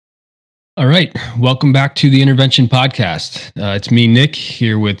All right. Welcome back to the Intervention Podcast. It's me, Nick,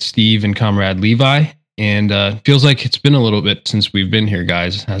 here with Steve and comrade Levi. And feels like it's been a little bit since we've been here,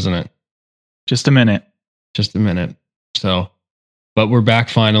 guys, hasn't it? Just a minute. Just a minute. But we're back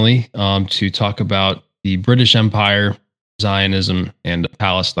finally to talk about the British Empire, Zionism, and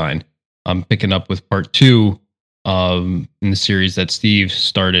Palestine. I'm picking up with part two in the series that Steve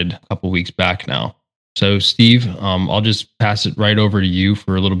started a couple weeks back now. So, Steve, I'll just pass it right over to you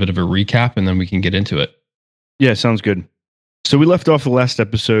for a little bit of a recap, and then we can get into it. Yeah, sounds good. So we left off the last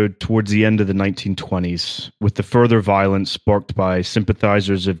episode towards the end of the 1920s with the further violence sparked by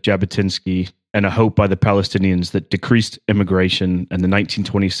sympathizers of Jabotinsky and a hope by the Palestinians that decreased immigration and the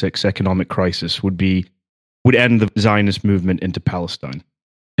 1926 economic crisis would end the Zionist movement into Palestine.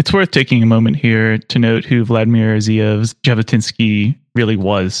 It's worth taking a moment here to note who Vladimir Jabotinsky really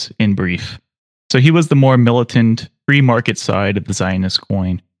was in brief. So he was the more militant, free market side of the Zionist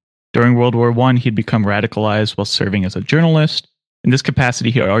coin. During World War I, he'd become radicalized while serving as a journalist. In this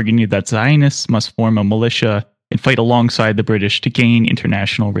capacity, he argued that Zionists must form a militia and fight alongside the British to gain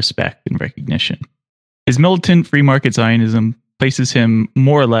international respect and recognition. His militant free market Zionism places him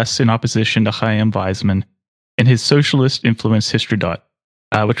more or less in opposition to Chaim Weizmann and his socialist-influenced Histrodot,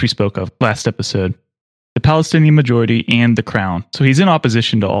 which we spoke of last episode, the Palestinian majority, and the Crown. So he's in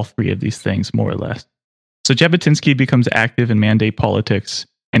opposition to all three of these things, more or less. So Jabotinsky becomes active in mandate politics,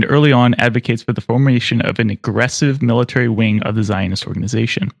 and early on advocates for the formation of an aggressive military wing of the Zionist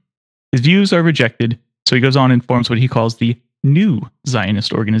organization. His views are rejected, so he goes on and forms what he calls the New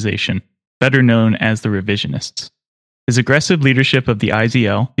Zionist Organization, better known as the Revisionists. His aggressive leadership of the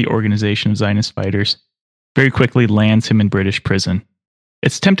IZL, the Organization of Zionist Fighters, very quickly lands him in British prison.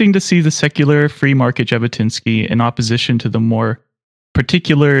 It's tempting to see the secular free market Jabotinsky in opposition to the more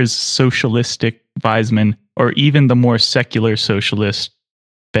particular socialistic Weizmann or even the more secular socialist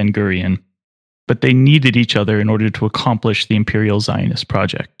Ben-Gurion. But they needed each other in order to accomplish the Imperial Zionist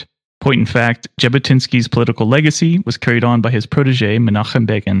project. Point in fact, Jabotinsky's political legacy was carried on by his protege Menachem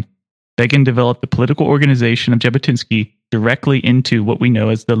Begin. Begin developed the political organization of Jabotinsky directly into what we know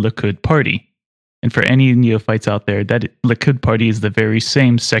as the Likud Party. And for any neophytes out there, that Likud Party is the very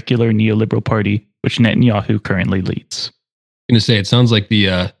same secular neoliberal party which Netanyahu currently leads. I'm going to say, it sounds like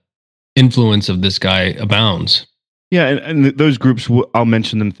the influence of this guy abounds. Yeah, and those groups, I'll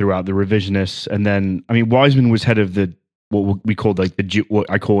mention them throughout, the revisionists, and then, I mean, Weizmann was head of what we called what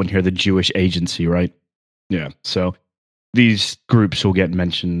I call in here the Jewish Agency, right? Yeah, so these groups will get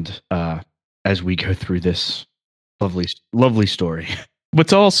mentioned as we go through this lovely story.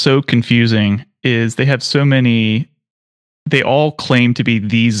 What's all so confusing is they have so many, they all claim to be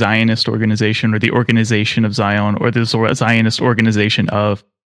the Zionist organization or the Organization of Zion or the Zionist organization of.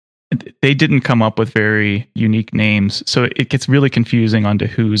 They didn't come up with very unique names, so it gets really confusing onto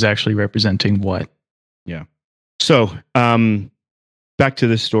who's actually representing what. Yeah. So back to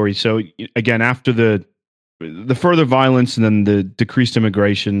this story. So again, after the further violence and then the decreased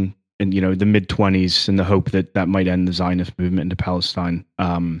immigration in the mid-20s and the hope that might end the Zionist movement into Palestine,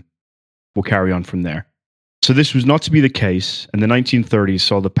 we'll carry on from there. So this was not to be the case, and the 1930s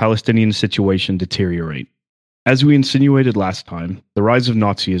saw the Palestinian situation deteriorate. As we insinuated last time, the rise of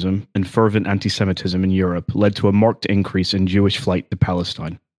Nazism and fervent anti-Semitism in Europe led to a marked increase in Jewish flight to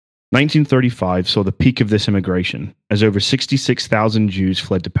Palestine. 1935 saw the peak of this immigration, as over 66,000 Jews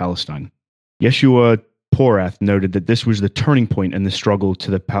fled to Palestine. Yeshua Porath noted that this was the turning point in the struggle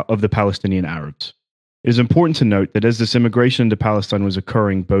of the Palestinian Arabs. It is important to note that as this immigration into Palestine was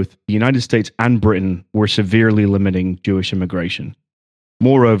occurring, both the United States and Britain were severely limiting Jewish immigration.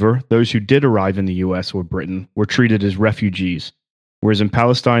 Moreover, those who did arrive in the US or Britain were treated as refugees, whereas in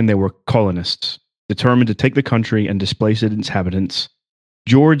Palestine they were colonists, determined to take the country and displace its inhabitants.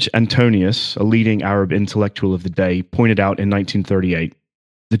 George Antonius, a leading Arab intellectual of the day, pointed out in 1938,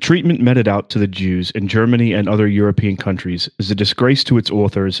 the treatment meted out to the Jews in Germany and other European countries is a disgrace to its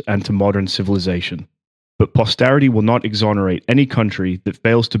authors and to modern civilization. But posterity will not exonerate any country that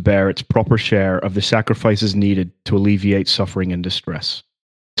fails to bear its proper share of the sacrifices needed to alleviate suffering and distress.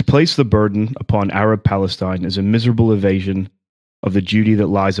 To place the burden upon Arab Palestine is a miserable evasion of the duty that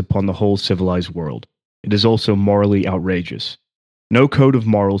lies upon the whole civilized world. It is also morally outrageous. No code of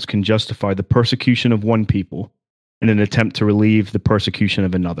morals can justify the persecution of one people in an attempt to relieve the persecution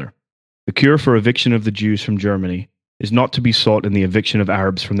of another. The cure for eviction of the Jews from Germany is not to be sought in the eviction of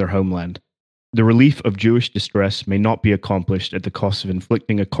Arabs from their homeland. The relief of Jewish distress may not be accomplished at the cost of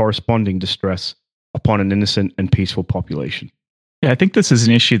inflicting a corresponding distress upon an innocent and peaceful population. Yeah, I think this is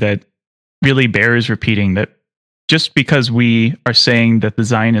an issue that really bears repeating, that just because we are saying that the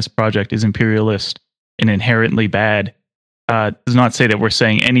Zionist project is imperialist and inherently bad, does not say that we're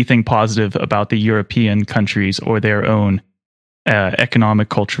saying anything positive about the European countries or their own economic,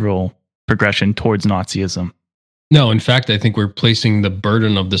 cultural progression towards Nazism. No, in fact, I think we're placing the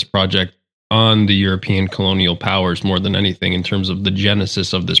burden of this project on the European colonial powers more than anything in terms of the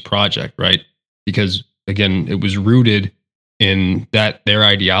genesis of this project, right? Because again, it was rooted in their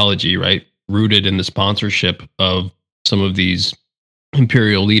ideology, right? Rooted in the sponsorship of some of these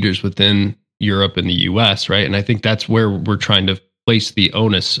imperial leaders within Europe and the US, right? And I think that's where we're trying to place the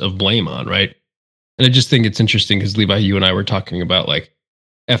onus of blame on, right? And I just think it's interesting because Levi, you and I were talking about like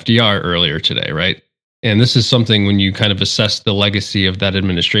FDR earlier today, right? And this is something when you kind of assess the legacy of that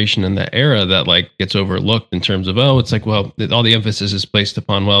administration and that era that like gets overlooked in terms of, oh, it's like, well, all the emphasis is placed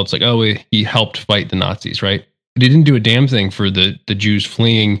upon, well, it's like, oh, he helped fight the Nazis, right? But he didn't do a damn thing for the Jews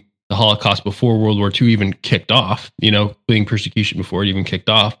fleeing the Holocaust before World War II even kicked off, fleeing persecution before it even kicked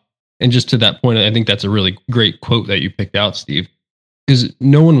off. And just to that point, I think that's a really great quote that you picked out, Steve, because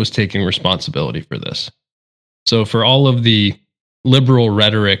no one was taking responsibility for this. So for all of the liberal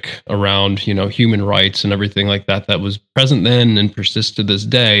rhetoric around, human rights and everything like that was present then and persists to this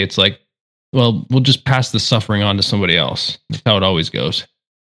day, it's like, well, we'll just pass the suffering on to somebody else. That's how it always goes.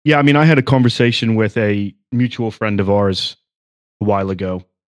 Yeah, I mean, I had a conversation with a mutual friend of ours a while ago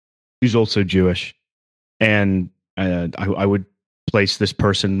who's also Jewish. And I would place this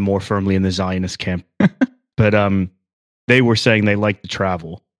person more firmly in the Zionist camp. But they were saying they like to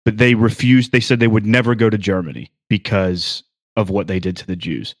travel, but they refused. They said they would never go to Germany because of what they did to the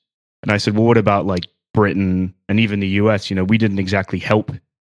Jews. And I said, well, what about like Britain and even the US? We didn't exactly help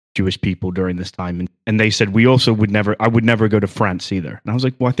Jewish people during this time. And they said, I would never go to France either. And I was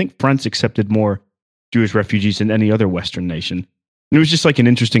like, well, I think France accepted more Jewish refugees than any other Western nation. And it was just like an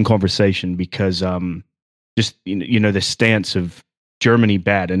interesting conversation because the stance of Germany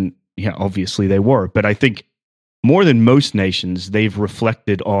bad. And yeah, obviously they were. But I think more than most nations, they've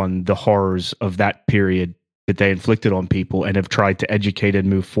reflected on the horrors of that period that they inflicted on people and have tried to educate and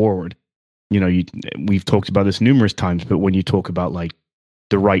move forward. We've talked about this numerous times, but when you talk about like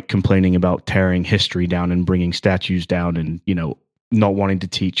the right complaining about tearing history down and bringing statues down and, not wanting to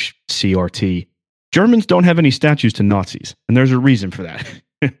teach CRT, Germans don't have any statues to Nazis. And there's a reason for that.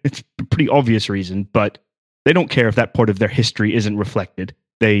 It's a pretty obvious reason, but they don't care if that part of their history isn't reflected.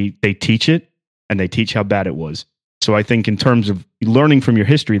 They teach it and they teach how bad it was. So I think in terms of learning from your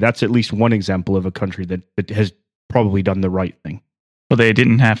history, that's at least one example of a country that has probably done the right thing. Well, they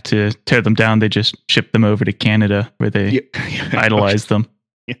didn't have to tear them down. They just shipped them over to Canada where they idolized them.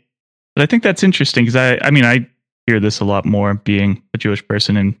 Yeah. But I think that's interesting because I hear this a lot more being a Jewish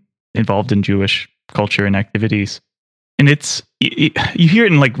person and involved in Jewish culture and activities. And you hear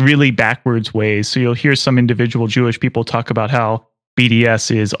it in like really backwards ways. So you'll hear some individual Jewish people talk about how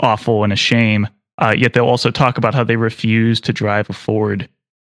BDS is awful and a shame. Yet they'll also talk about how they refuse to drive a Ford.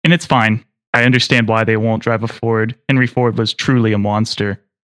 And it's fine. I understand why they won't drive a Ford. Henry Ford was truly a monster.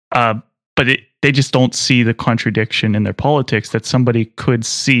 But they just don't see the contradiction in their politics that somebody could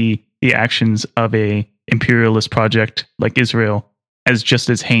see the actions of a imperialist project like Israel as just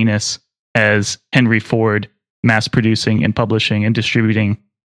as heinous as Henry Ford mass producing and publishing and distributing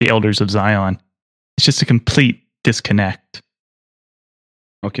the Elders of Zion. It's just a complete disconnect.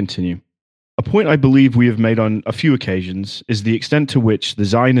 I'll continue. A point I believe we have made on a few occasions is the extent to which the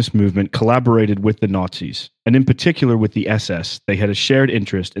Zionist movement collaborated with the Nazis, and in particular with the SS. They had a shared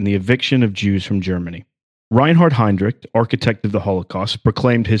interest in the eviction of Jews from Germany. Reinhard Heydrich, architect of the Holocaust,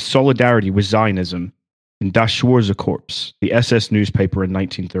 proclaimed his solidarity with Zionism in Das Schwarze Korps, the SS newspaper in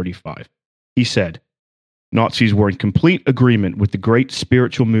 1935. He said, Nazis were in complete agreement with the great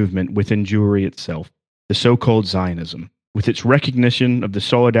spiritual movement within Jewry itself, the so-called Zionism, with its recognition of the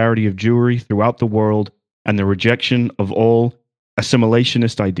solidarity of Jewry throughout the world and the rejection of all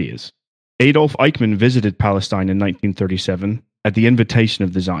assimilationist ideas. Adolf Eichmann visited Palestine in 1937 at the invitation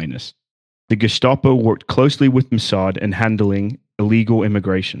of the Zionists. The Gestapo worked closely with Mossad in handling illegal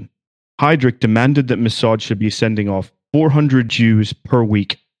immigration. Heydrich demanded that Mossad should be sending off 400 Jews per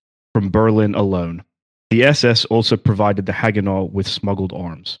week from Berlin alone. The SS also provided the Haganah with smuggled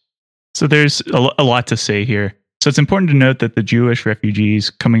arms. So there's a lot to say here. So it's important to note that the Jewish refugees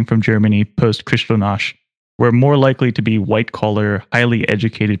coming from Germany post-Kristallnacht were more likely to be white-collar, highly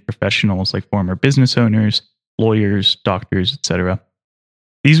educated professionals like former business owners, lawyers, doctors, etc.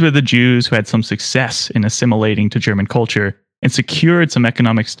 These were the Jews who had some success in assimilating to German culture and secured some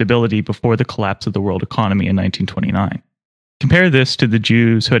economic stability before the collapse of the world economy in 1929. Compare this to the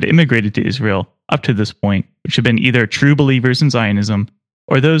Jews who had immigrated to Israel up to this point, which had been either true believers in Zionism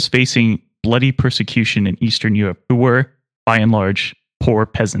or those facing bloody persecution in Eastern Europe, who were, by and large, poor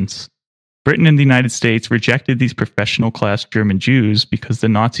peasants. Britain and the United States rejected these professional class German Jews because the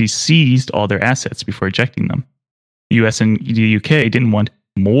Nazis seized all their assets before ejecting them. The US and the UK didn't want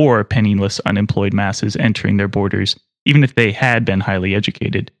more penniless unemployed masses entering their borders, even if they had been highly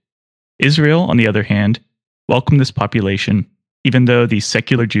educated. Israel, on the other hand, welcomed this population, even though the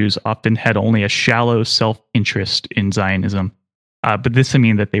secular Jews often had only a shallow self-interest in Zionism. But this would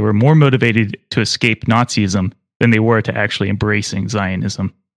mean that they were more motivated to escape Nazism than they were to actually embracing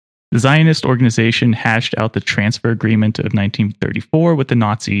Zionism. The Zionist organization hashed out the transfer agreement of 1934 with the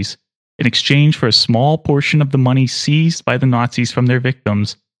Nazis. In exchange for a small portion of the money seized by the Nazis from their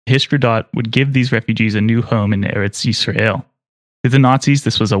victims, Histrodot would give these refugees a new home in Eretz Yisrael. To the Nazis,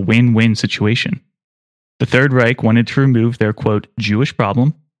 this was a win-win situation. The Third Reich wanted to remove their, quote, Jewish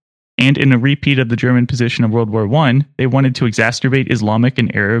problem, and in a repeat of the German position of World War I, they wanted to exacerbate Islamic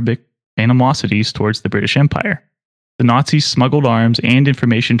and Arabic animosities towards the British Empire. The Nazis smuggled arms and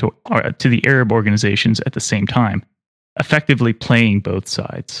information to the Arab organizations at the same time, effectively playing both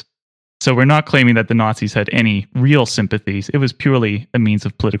sides. So we're not claiming that the Nazis had any real sympathies. It was purely a means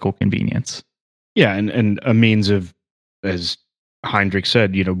of political convenience. Yeah, and a means of, as Heinrich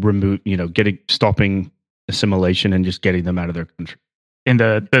said, stopping assimilation and just getting them out of their country. And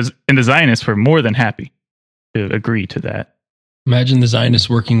the Zionists were more than happy to agree to that. Imagine the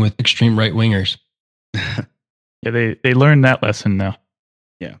Zionists working with extreme right-wingers. Yeah, they learned that lesson now.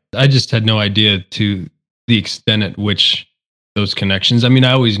 Yeah. I just had no idea to the extent at which those connections. I mean,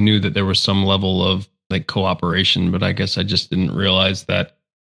 I always knew that there was some level of like cooperation, but I guess I just didn't realize that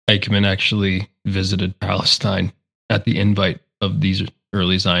Eichmann actually visited Palestine at the invite of these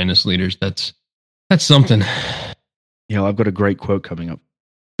early Zionist leaders. That's something. I've got a great quote coming up.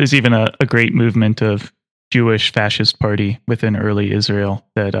 There's even a great movement of Jewish fascist party within early Israel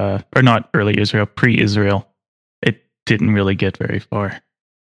that, or not early Israel, pre-Israel. It didn't really get very far.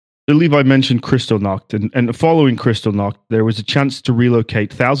 The Levi mentioned Kristallnacht, and following Kristallnacht, there was a chance to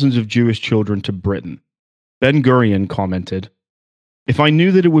relocate thousands of Jewish children to Britain. Ben Gurion commented, "If I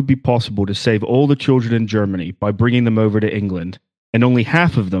knew that it would be possible to save all the children in Germany by bringing them over to England, and only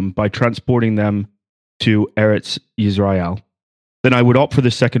half of them by transporting them to Eretz Yisrael, then I would opt for the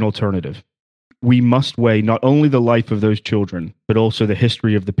second alternative. We must weigh not only the life of those children, but also the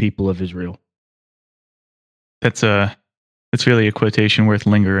history of the people of Israel." That's really a quotation worth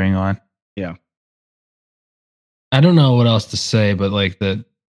lingering on. Yeah. I don't know what else to say, but like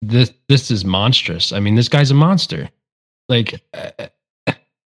this is monstrous. I mean, this guy's a monster. Like, I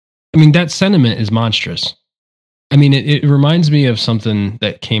mean, that sentiment is monstrous. I mean, it reminds me of something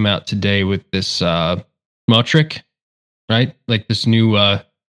that came out today with this Smotrich, right? Like this new guy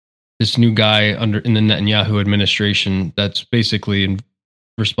in the Netanyahu administration that's basically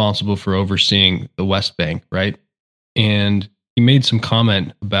responsible for overseeing the West Bank, right? And he made some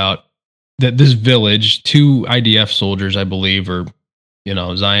comment about that this village, 2 IDF soldiers, I believe, or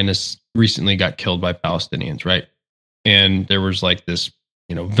Zionists recently got killed by Palestinians, right? And there was like this,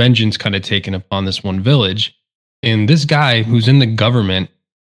 vengeance kind of taken upon this one village. And this guy who's in the government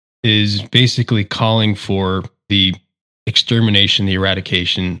is basically calling for the extermination, the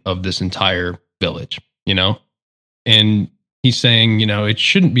eradication of this entire village, And he's saying, it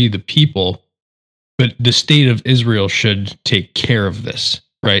shouldn't be the people, but the state of Israel should take care of this,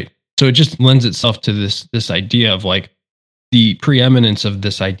 right? So it just lends itself to this idea of like the preeminence of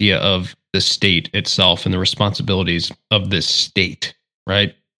this idea of the state itself and the responsibilities of this state,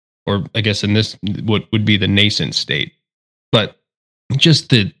 right? Or I guess in this, what would be the nascent state, but just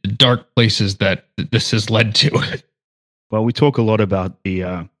the dark places that this has led to. Well, we talk a lot about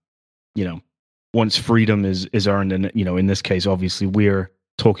the, once freedom is earned, and in this case, obviously, we're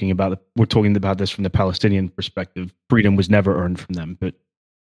talking about this from the Palestinian perspective. Freedom was never earned from them, but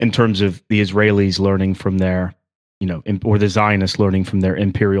in terms of the Israelis learning from their, or the Zionists learning from their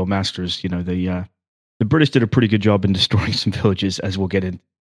imperial masters, the British did a pretty good job in destroying some villages, as we'll get in.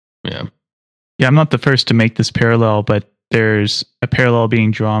 Yeah, I'm not the first to make this parallel, but there's a parallel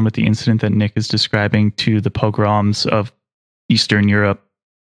being drawn with the incident that Nick is describing to the pogroms of Eastern Europe,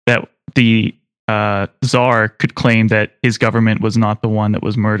 that the Tsar could claim that his government was not the one that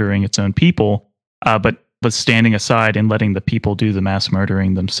was murdering its own people, but was standing aside and letting the people do the mass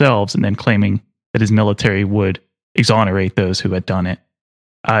murdering themselves, and then claiming that his military would exonerate those who had done it.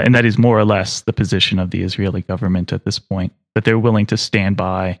 And that is more or less the position of the Israeli government at this point, that they're willing to stand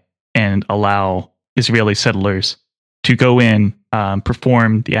by and allow Israeli settlers to go in,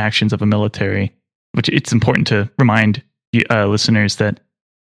 perform the actions of a military, which it's important to remind listeners that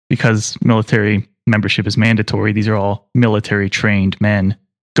because military membership is mandatory, these are all military trained men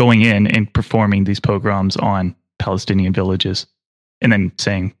going in and performing these pogroms on Palestinian villages and then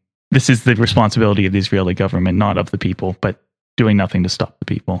saying, this is the responsibility of the Israeli government, not of the people, but doing nothing to stop the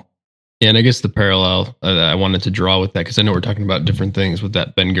people. Yeah, and I guess the parallel I wanted to draw with that, because I know we're talking about different things with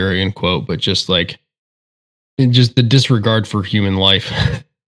that Ben Gurion quote, but just like, just the disregard for human life.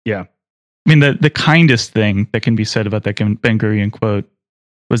 Yeah. I mean, the kindest thing that can be said about that Ben Gurion quote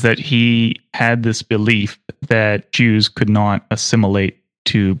was that he had this belief that Jews could not assimilate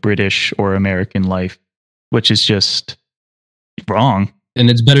to British or American life, which is just wrong. And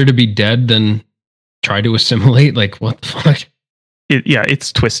it's better to be dead than try to assimilate. Like, what the fuck?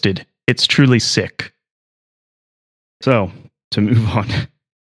 It's twisted. It's truly sick. So, to move on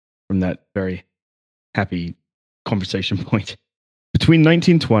from that very happy conversation point, between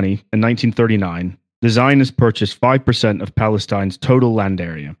 1920 and 1939, the Zionists purchased 5% of Palestine's total land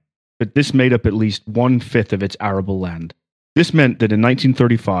area, but this made up at least 1/5 of its arable land. This meant that in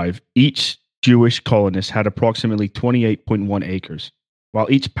 1935, each Jewish colonist had approximately 28.1 acres, while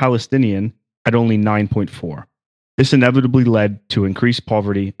each Palestinian had only 9.4. This inevitably led to increased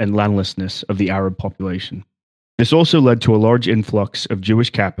poverty and landlessness of the Arab population. This also led to a large influx of Jewish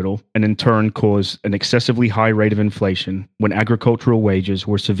capital and in turn caused an excessively high rate of inflation when agricultural wages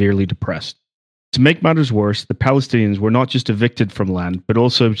were severely depressed. To make matters worse, the Palestinians were not just evicted from land, but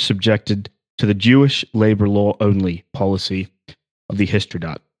also subjected to the Jewish labor law only policy of the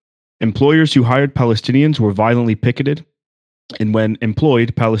Histrodot. Employers who hired Palestinians were violently picketed, and when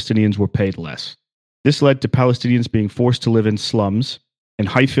employed, Palestinians were paid less. This led to Palestinians being forced to live in slums. In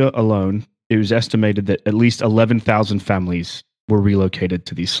Haifa alone, it was estimated that at least 11,000 families were relocated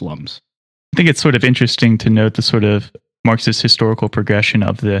to these slums. I think it's sort of interesting to note the sort of Marxist historical progression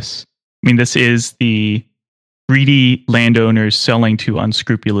of this. I mean, this is the greedy landowners selling to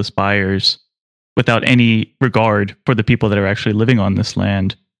unscrupulous buyers without any regard for the people that are actually living on this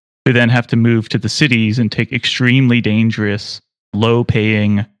land, who then have to move to the cities and take extremely dangerous,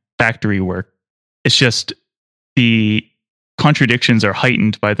 low-paying factory work. It's just the contradictions are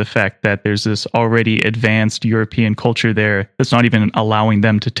heightened by the fact that there's this already advanced European culture there that's not even allowing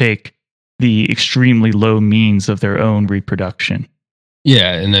them to take the extremely low means of their own reproduction.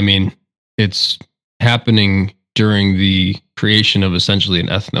 Yeah, and I mean, it's happening during the creation of essentially an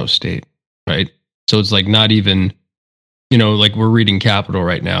ethno-state, right? So it's like not even, like we're reading Capital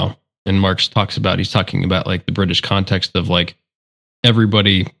right now, and Marx he's talking about like the British context of like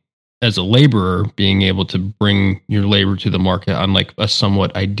everybody as a laborer being able to bring your labor to the market on like a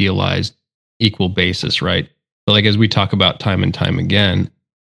somewhat idealized equal basis, right? But like as we talk about time and time again,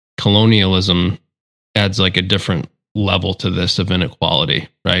 colonialism adds like a different level to this of inequality,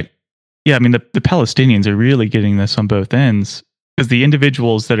 right? Yeah, I mean, the Palestinians are really getting this on both ends, because the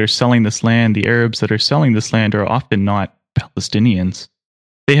individuals that are selling this land, the Arabs that are selling this land, are often not Palestinians.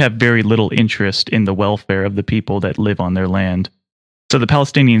 They have very little interest in the welfare of the people that live on their land. So the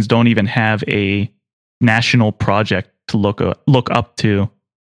Palestinians don't even have a national project to look up to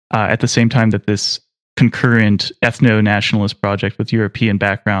at the same time that this concurrent ethno-nationalist project with European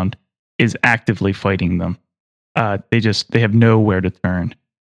background is actively fighting them. They have nowhere to turn.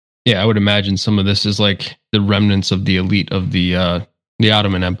 Yeah, I would imagine some of this is like the remnants of the elite of the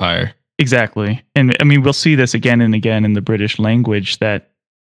Ottoman Empire. Exactly. And I mean, we'll see this again and again in the British language, that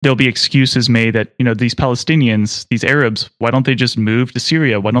there'll be excuses made that, these Palestinians, these Arabs, why don't they just move to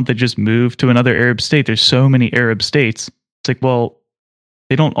Syria? Why don't they just move to another Arab state? There's so many Arab states. It's like, well,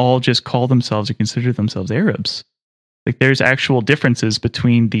 they don't all just call themselves or consider themselves Arabs. Like, there's actual differences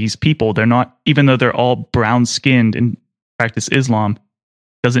between these people. They're not, even though they're all brown skinned and practice Islam,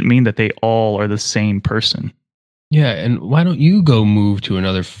 doesn't mean that they all are the same person. Yeah, and why don't you go move to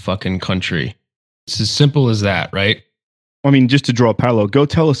another fucking country? It's as simple as that, right? I mean, just to draw a parallel, go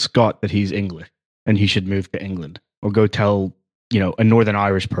tell a Scot that he's English and he should move to England. Or go tell, a Northern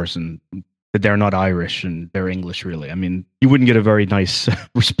Irish person that they're not Irish and they're English, really. I mean, you wouldn't get a very nice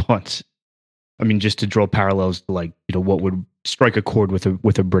response. I mean, just to draw parallels to like, what would strike a chord with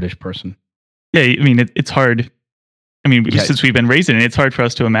a British person. Yeah, I mean, it's hard. I mean, since we've been raised in it, it's hard for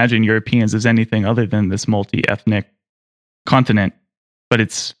us to imagine Europeans as anything other than this multi-ethnic continent. But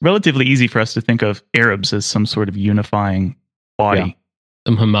it's relatively easy for us to think of Arabs as some sort of unifying body. Yeah.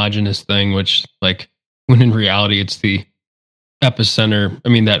 Some homogenous thing, which like when in reality it's the epicenter. I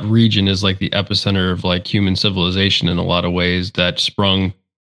mean, that region is like the epicenter of like human civilization in a lot of ways, that sprung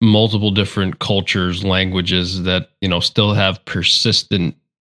multiple different cultures, languages that, still have persistent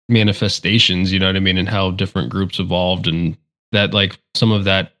manifestations, you know what I mean? And how different groups evolved, and that like some of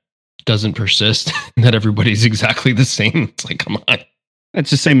that doesn't persist, that everybody's exactly the same. It's like, come on. It's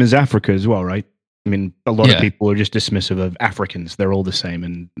the same as Africa as well, right? I mean, a lot of people are just dismissive of Africans. They're all the same,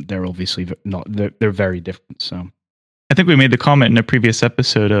 and they're obviously not. They're very different. So, I think we made the comment in a previous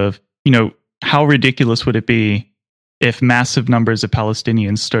episode of, how ridiculous would it be if massive numbers of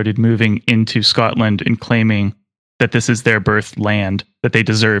Palestinians started moving into Scotland and claiming that this is their birth land, that they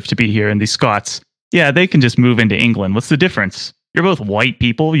deserve to be here. And these Scots, yeah, they can just move into England. What's the difference? You're both white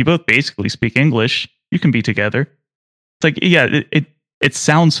people. You both basically speak English. You can be together. It's like, yeah, it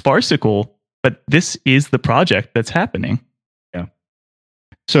sounds farcical, but this is the project that's happening. Yeah.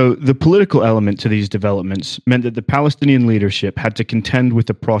 So the political element to these developments meant that the Palestinian leadership had to contend with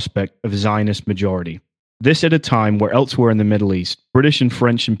the prospect of Zionist majority. This at a time where elsewhere in the Middle East, British and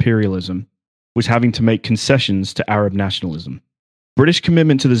French imperialism was having to make concessions to Arab nationalism. British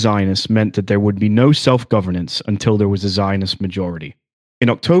commitment to the Zionists meant that there would be no self-governance until there was a Zionist majority. In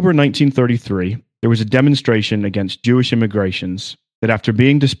October 1933, there was a demonstration against Jewish immigrations that, after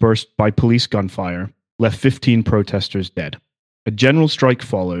being dispersed by police gunfire, left 15 protesters dead. A general strike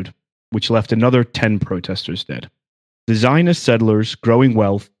followed, which left another 10 protesters dead. The Zionist settlers' growing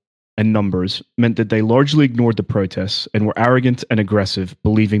wealth and numbers meant that they largely ignored the protests and were arrogant and aggressive,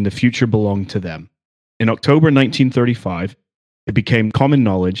 believing the future belonged to them. In October 1935, it became common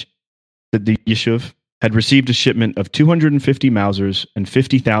knowledge that the Yishuv had received a shipment of 250 Mausers and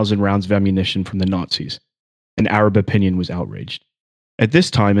 50,000 rounds of ammunition from the Nazis, and Arab opinion was outraged. At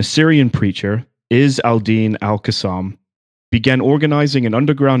this time, a Syrian preacher, Izz al-Din al-Qassam, began organizing an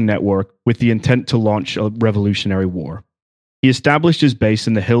underground network with the intent to launch a revolutionary war. He established his base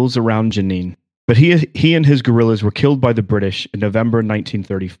in the hills around Jenin, but he and his guerrillas were killed by the British in November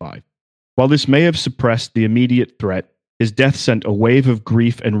 1935. While this may have suppressed the immediate threat, his death sent a wave of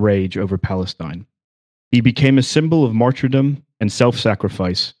grief and rage over Palestine. He became a symbol of martyrdom and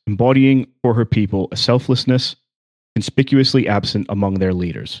self-sacrifice, embodying for her people a selflessness conspicuously absent among their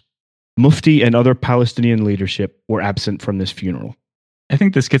leaders. Mufti and other Palestinian leadership were absent from this funeral. I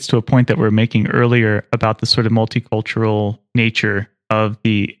think this gets to a point that we were making earlier about the sort of multicultural nature of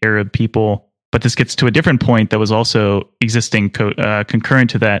the Arab people. But this gets to a different point that was also existing concurrent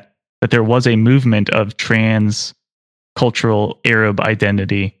to that there was a movement of trans-cultural Arab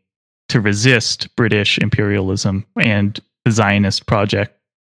identity to resist British imperialism and the Zionist project.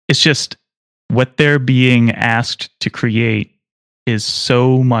 It's just what they're being asked to create is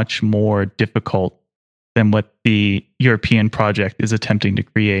so much more difficult than what the European project is attempting to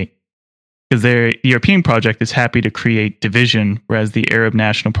create. Because the European project is happy to create division, whereas the Arab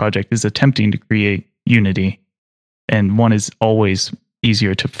National Project is attempting to create unity. And one is always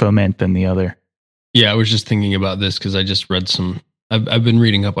easier to foment than the other. Yeah, I was just thinking about this because I just read I've been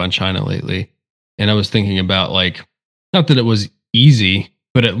reading up on China lately, and I was thinking about, like, not that it was easy,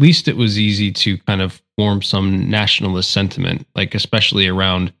 but at least it was easy to kind of form some nationalist sentiment, like especially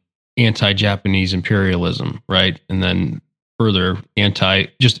around anti-Japanese imperialism, right? And then further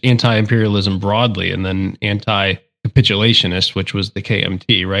anti-imperialism broadly, and then anti-capitulationist, which was the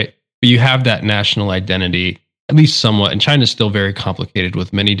KMT, right? But you have that national identity, at least somewhat, and China's still very complicated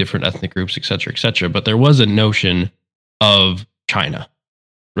with many different ethnic groups, et cetera, but there was a notion of China,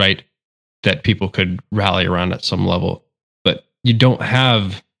 right? That people could rally around at some level. But you don't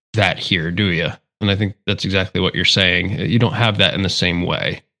have that here, do you? And I think that's exactly what you're saying. You don't have that in the same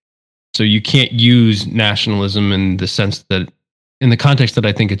way. So you can't use nationalism in the sense that, in the context that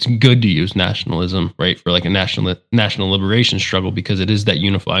I think it's good to use nationalism, right, for like a national liberation struggle, because it is that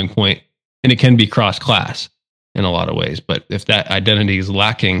unifying point, and it can be cross-class in a lot of ways. But if that identity is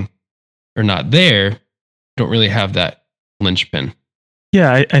lacking or not there, you don't really have that linchpin.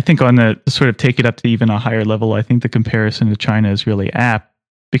 Yeah, I think on the sort of take it up to even a higher level, I think the comparison to China is really apt,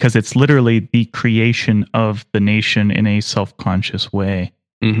 because it's literally the creation of the nation in a self-conscious way.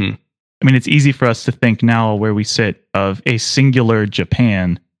 Mm-hmm. I mean, it's easy for us to think now where we sit of a singular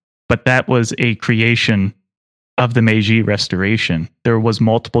Japan, but that was a creation of the Meiji Restoration. There was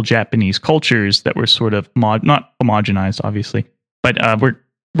multiple Japanese cultures that were sort of not homogenized, obviously, but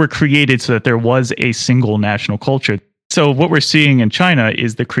were created so that there was a single national culture. So what we're seeing in China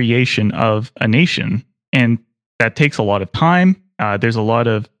is the creation of a nation, and that takes a lot of time. There's a lot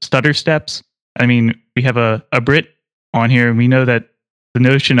of stutter steps. I mean, we have a Brit on here, and we know that the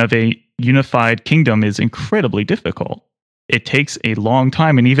notion of a unified kingdom is incredibly difficult. It takes a long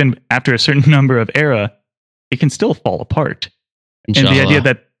time, and even after a certain number of era, it can still fall apart. Inshallah. And the idea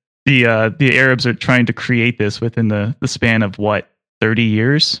that the Arabs are trying to create this within the span of 30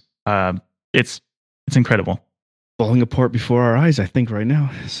 years, it's incredible. Falling apart before our eyes, I think, right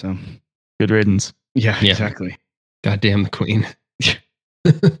now. So good riddance. Yeah, exactly. Goddamn the Queen.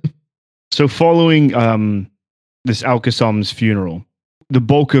 So following this Al-Qassam's funeral, the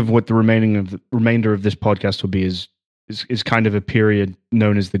bulk of what the remainder of this podcast will be is kind of a period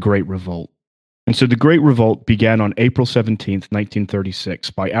known as the Great Revolt. And so the Great Revolt began on April 17th, 1936,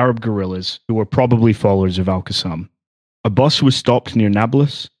 by Arab guerrillas who were probably followers of Al-Qassam. A bus was stopped near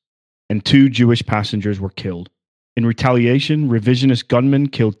Nablus, and 2 Jewish passengers were killed. In retaliation, revisionist gunmen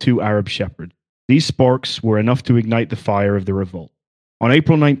killed 2 Arab shepherds. These sparks were enough to ignite the fire of the revolt. On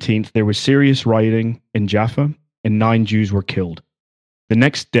April 19th, there was serious rioting in Jaffa, and 9 Jews were killed. The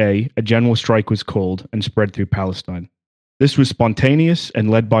next day, a general strike was called and spread through Palestine. This was spontaneous and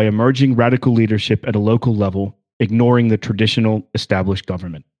led by emerging radical leadership at a local level, ignoring the traditional established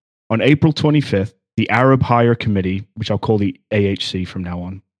government. On April 25th, the Arab Higher Committee, which I'll call the AHC from now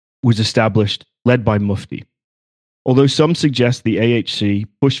on, was established, led by Mufti. Although some suggest the AHC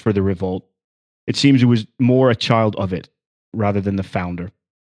pushed for the revolt, it seems it was more a child of it rather than the founder.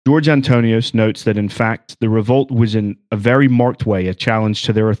 George Antonios notes that, in fact, the revolt was in a very marked way a challenge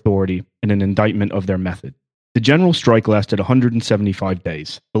to their authority and an indictment of their method. The general strike lasted 175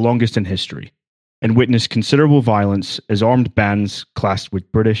 days, the longest in history, and witnessed considerable violence as armed bands clashed with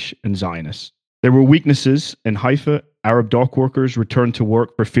British and Zionists. There were weaknesses. In Haifa, Arab dock workers returned to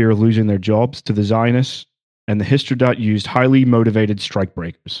work for fear of losing their jobs to the Zionists, and the Histrodot used highly motivated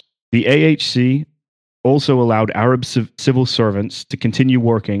strikebreakers. The AHC also allowed Arab civil servants to continue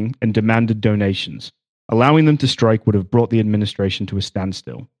working and demanded donations. Allowing them to strike would have brought the administration to a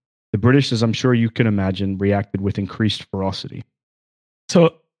standstill. The British, as I'm sure you can imagine, reacted with increased ferocity.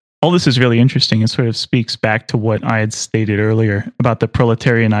 So all this is really interesting and sort of speaks back to what I had stated earlier about the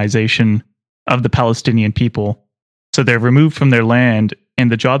proletarianization of the Palestinian people. So they're removed from their land,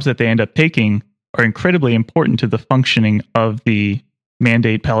 and the jobs that they end up taking are incredibly important to the functioning of the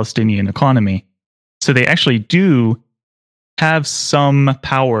mandate Palestinian economy. So they actually do have some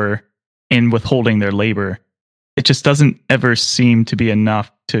power in withholding their labor. It just doesn't ever seem to be enough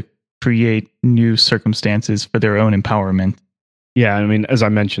to create new circumstances for their own empowerment. Yeah, I mean, as I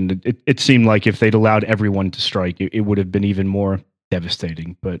mentioned, it seemed like if they'd allowed everyone to strike, it would have been even more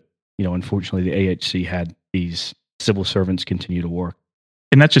devastating. But, unfortunately, the AHC had these civil servants continue to work.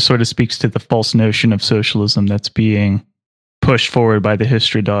 And that just sort of speaks to the false notion of socialism that's being pushed forward by the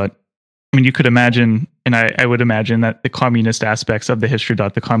Histrodot. I mean, you could imagine, and I would imagine that the communist aspects of the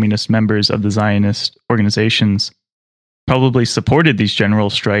Histrodot, the communist members of the Zionist organizations, probably supported these general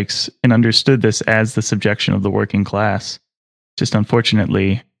strikes and understood this as the subjection of the working class. Just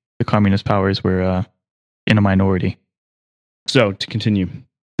unfortunately, the communist powers were in a minority. So, to continue.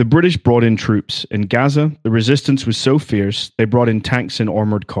 The British brought in troops. In Gaza, the resistance was so fierce, they brought in tanks and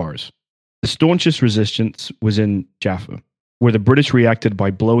armored cars. The staunchest resistance was in Jaffa, where the British reacted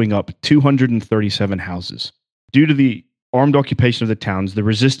by blowing up 237 houses. Due to the armed occupation of the towns, the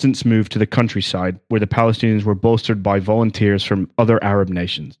resistance moved to the countryside, where the Palestinians were bolstered by volunteers from other Arab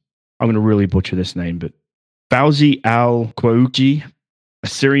nations. I'm going to really butcher this name, but Fawzi al-Qawuji, a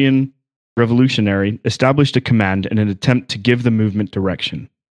Syrian revolutionary, established a command in an attempt to give the movement direction.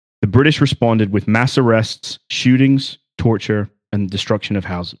 The British responded with mass arrests, shootings, torture, and destruction of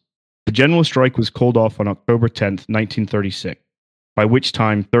houses. The general strike was called off on October 10th, 1936, by which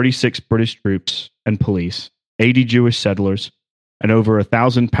time 36 British troops and police, 80 Jewish settlers, and over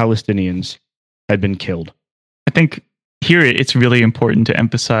 1,000 Palestinians had been killed. I think here it's really important to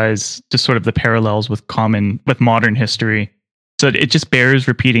emphasize just sort of the parallels with modern history. So it just bears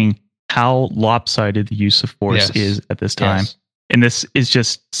repeating how lopsided the use of force is at this time. Yes. And this is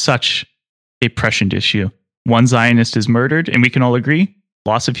just such a prescient issue. One Zionist is murdered, and we can all agree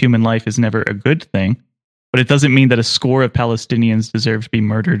loss of human life is never a good thing, but it doesn't mean that a score of Palestinians deserve to be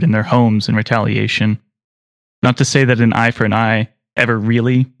murdered in their homes in retaliation. Not to say that an eye for an eye ever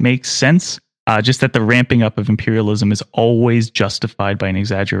really makes sense, just that the ramping up of imperialism is always justified by an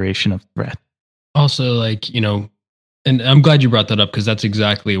exaggeration of threat. Also, and I'm glad you brought that up because that's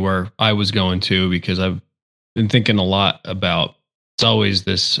exactly where I was going to, because I've been thinking a lot about, it's always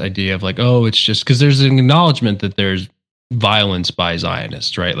this idea of it's just because there's an acknowledgement that there's violence by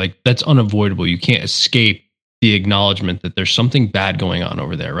Zionists, right? Like that's unavoidable. You can't escape the acknowledgement that there's something bad going on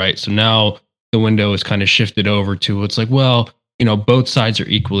over there, right? So now the window is kind of shifted over to it's both sides are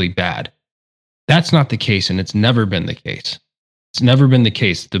equally bad. That's not the case, and it's never been the case. It's never been the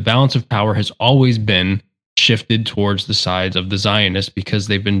case. The balance of power has always been shifted towards the sides of the Zionists because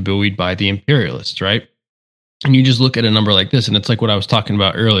they've been buoyed by the imperialists, right? And you just look at a number like this, and it's like what I was talking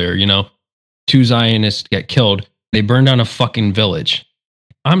about earlier, 2 Zionists get killed. They burn down a fucking village.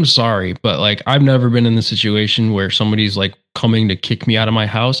 I'm sorry, but I've never been in the situation where somebody's coming to kick me out of my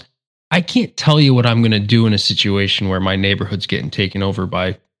house. I can't tell you what I'm going to do in a situation where my neighborhood's getting taken over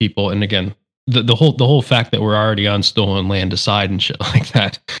by people. And again, the whole fact that we're already on stolen land aside and shit like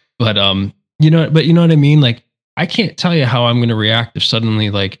that. But you know what I mean? I can't tell you how I'm going to react if suddenly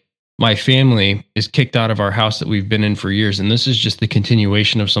my family is kicked out of our house that we've been in for years. And this is just the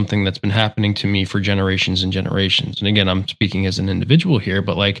continuation of something that's been happening to me for generations and generations. And again, I'm speaking as an individual here,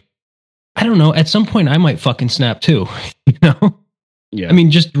 but like, I don't know, at some point I might fucking snap too, you know? Yeah. I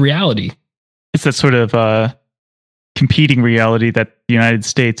mean, just reality. It's that sort of competing reality that the United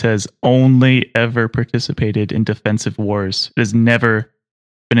States has only ever participated in defensive wars. It has never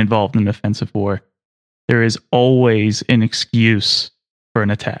been involved in an offensive war. There is always an excuse for an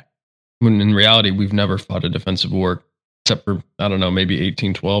attack. When in reality, we've never fought a defensive war except for, I don't know, maybe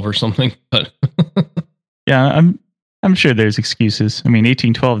 1812 or something. But yeah, I'm sure there's excuses. I mean,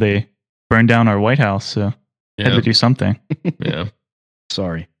 1812, they burned down our White House, so had to do something. Yeah.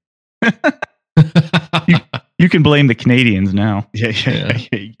 Sorry. You can blame the Canadians now.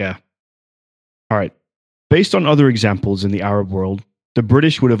 Yeah. All right. Based on other examples in the Arab world, the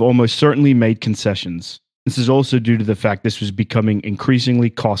British would have almost certainly made concessions. This is also due to the fact this was becoming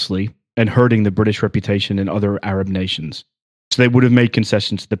increasingly costly and hurting the British reputation in other Arab nations. So they would have made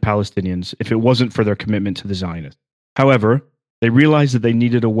concessions to the Palestinians if it wasn't for their commitment to the Zionists. However, they realized that they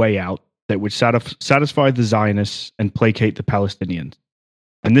needed a way out that would satisfy the Zionists and placate the Palestinians.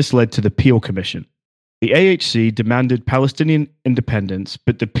 And this led to the Peel Commission. The AHC demanded Palestinian independence,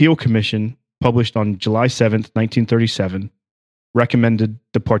 but the Peel Commission, published on July 7th, 1937, recommended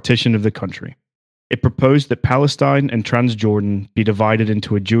the partition of the country. It proposed that Palestine and Transjordan be divided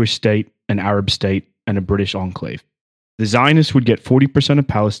into a Jewish state, an Arab state, and a British enclave. The Zionists would get 40% of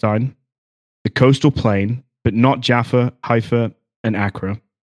Palestine, the coastal plain, but not Jaffa, Haifa, and Accra,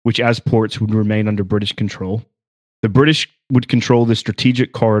 which as ports would remain under British control. The British would control the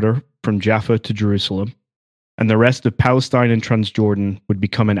strategic corridor from Jaffa to Jerusalem, and the rest of Palestine and Transjordan would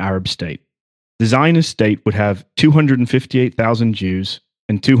become an Arab state. The Zionist state would have 258,000 Jews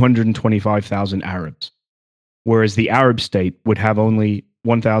and 225,000 Arabs, whereas the Arab state would have only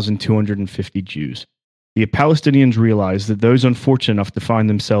 1,250 Jews. The Palestinians realized that those unfortunate enough to find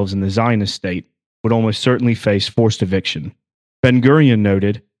themselves in the Zionist state would almost certainly face forced eviction. Ben-Gurion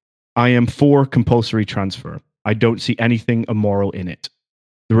noted, "I am for compulsory transfer. I don't see anything immoral in it."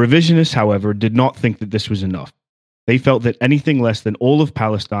 The revisionists, however, did not think that this was enough. They felt that anything less than all of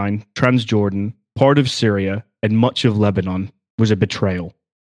Palestine, Transjordan, part of Syria, and much of Lebanon was a betrayal.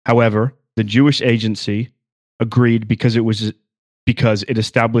 However, the Jewish Agency agreed because it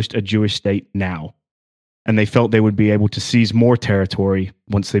established a Jewish state now, and they felt they would be able to seize more territory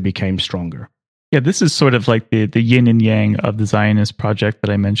once they became stronger. Yeah, this is sort of like the yin and yang of the Zionist project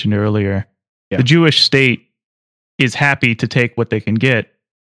that I mentioned earlier. Yeah. The Jewish state is happy to take what they can get,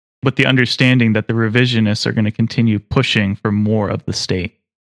 with the understanding that the revisionists are going to continue pushing for more of the state.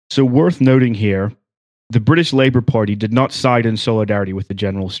 So worth noting here, the British Labour Party did not side in solidarity with the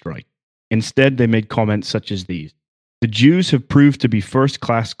general strike. Instead, they made comments such as these. The Jews have proved to be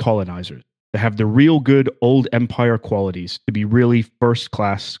first-class colonizers, to have the real good old empire qualities, to be really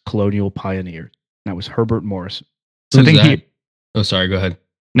first-class colonial pioneers. That was Herbert Morrison. So I think Oh, sorry, go ahead.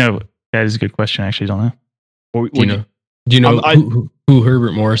 No, that is a good question. I actually don't know. Do you know who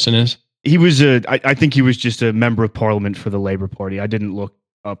Herbert Morrison is? He was I think he was just a member of parliament for the Labour Party. I didn't look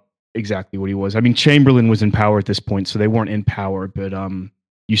up exactly what he was. I mean, Chamberlain was in power at this point, so they weren't in power, but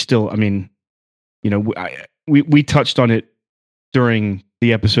you still, I mean, you know, we touched on it during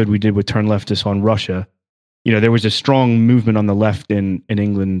the episode we did with Turn Leftists on Russia. You know, there was a strong movement on the left in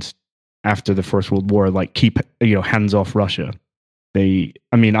England after the First World War, like keep, you know, hands off Russia.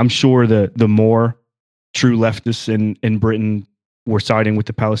 I'm sure the more true leftists in Britain were siding with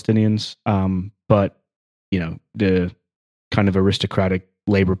the Palestinians, but you know, the kind of aristocratic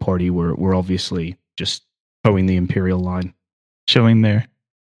Labour Party were obviously just towing the imperial line, showing their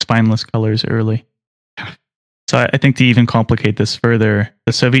spineless colors early. So I think to even complicate this further,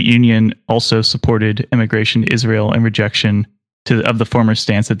 the Soviet Union also supported immigration to Israel and rejection of the former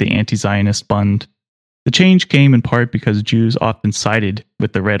stance of the anti-Zionist Bund. The change came in part because Jews often sided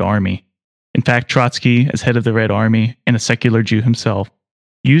with the Red Army. In fact, Trotsky, as head of the Red Army and a secular Jew himself,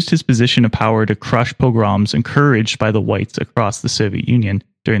 used his position of power to crush pogroms encouraged by the whites across the Soviet Union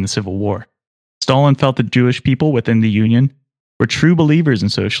during the Civil War. Stalin felt that Jewish people within the Union were true believers in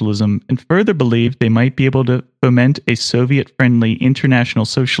socialism and further believed they might be able to foment a Soviet-friendly international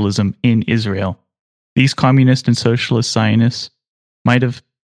socialism in Israel. These communist and socialist Zionists might have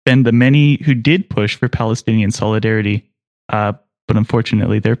been the many who did push for Palestinian solidarity, but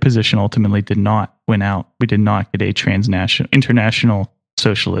unfortunately their position ultimately did not win out. We did not get a international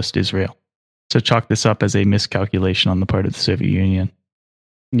socialist Israel. So chalk this up as a miscalculation on the part of the Soviet Union.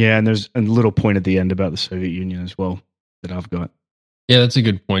 Yeah, and there's a little point at the end about the Soviet Union as well that I've got. Yeah, that's a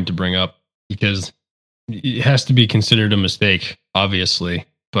good point to bring up because it has to be considered a mistake, obviously.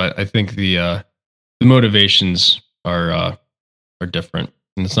 but I think the motivations are different,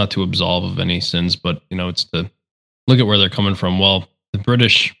 and it's not to absolve of any sins, but it's to look at where they're coming from. Well, the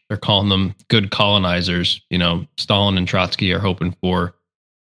British, they're calling them good colonizers. Stalin and Trotsky are hoping for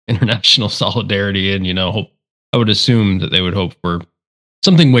international solidarity, and I would assume that they would hope for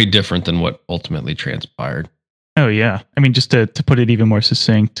something way different than what ultimately transpired. Oh, yeah. I mean, just to put it even more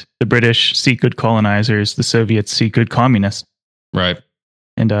succinct, the British see good colonizers, the Soviets see good communists. Right.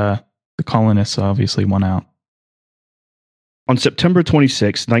 And the colonists obviously won out. On September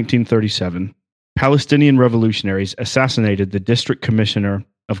 26, 1937, Palestinian revolutionaries assassinated the district commissioner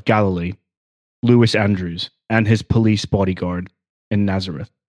of Galilee, Louis Andrews, and his police bodyguard in Nazareth.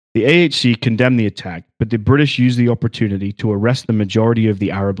 The AHC condemned the attack, but the British used the opportunity to arrest the majority of the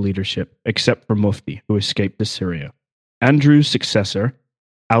Arab leadership, except for Mufti, who escaped to Syria. Andrews' successor,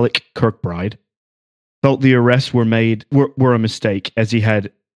 Alec Kirkbride, felt the arrests were a mistake, as he had,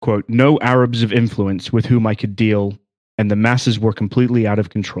 quote, no Arabs of influence with whom I could deal, and the masses were completely out of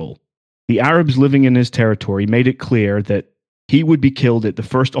control. The Arabs living in his territory made it clear that he would be killed at the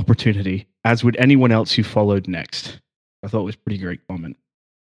first opportunity, as would anyone else who followed next. I thought it was a pretty great comment.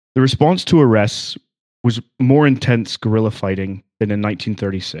 The response to arrests was more intense guerrilla fighting than in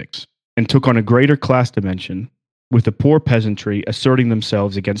 1936, and took on a greater class dimension, with the poor peasantry asserting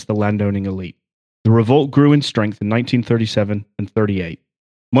themselves against the landowning elite. The revolt grew in strength in 1937 and 38.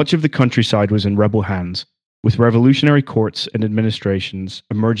 Much of the countryside was in rebel hands, with revolutionary courts and administrations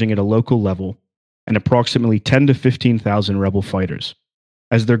emerging at a local level, and approximately 10 to 15,000 rebel fighters.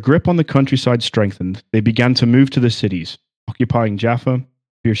 As their grip on the countryside strengthened, they began to move to the cities, occupying Jaffa,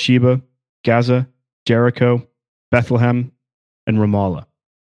 Beersheba, Gaza, Jericho, Bethlehem, and Ramallah.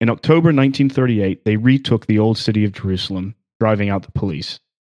 In October 1938, they retook the old city of Jerusalem, driving out the police.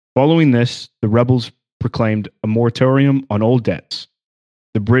 Following this, the rebels proclaimed a moratorium on all debts.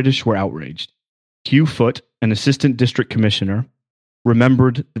 The British were outraged. Hugh Foote, an assistant district commissioner,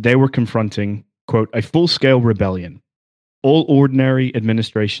 remembered that they were confronting, quote, a full-scale rebellion. All ordinary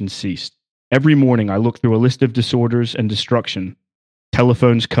administration ceased. Every morning I looked through a list of disorders and destruction.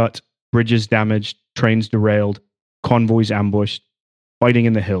 Telephones cut, bridges damaged, trains derailed, convoys ambushed, fighting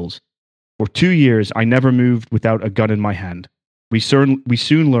in the hills. For 2 years, I never moved without a gun in my hand. We soon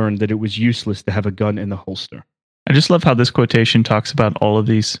learned that it was useless to have a gun in the holster. I just love how this quotation talks about all of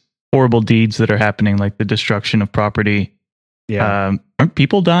these horrible deeds that are happening, like the destruction of property. Yeah. Aren't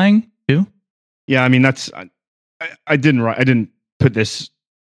people dying too? Yeah, I mean I didn't put this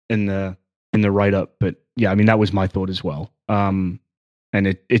in the write up, but yeah, I mean that was my thought as well. And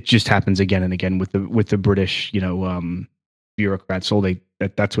it just happens again and again with the British, bureaucrats.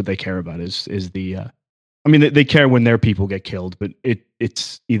 That's what they care about is the. I mean, they care when their people get killed, but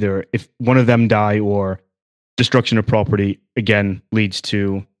it's either if one of them die or destruction of property again leads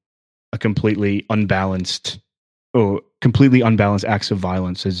to a completely unbalanced acts of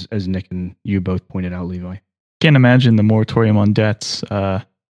violence, as Nick and you both pointed out, Levi. Can't imagine the moratorium on debts. They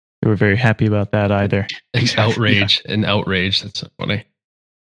were very happy about that either. Outrage and outrage. That's so funny.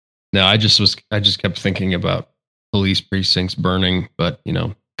 No, I just kept thinking about police precincts burning, but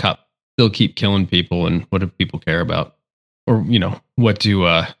cops still keep killing people, and what do people care about? Or what do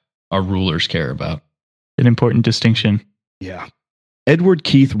our rulers care about? An important distinction. Yeah. Edward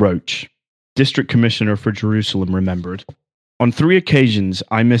Keith Roach, district commissioner for Jerusalem, remembered, on 3 occasions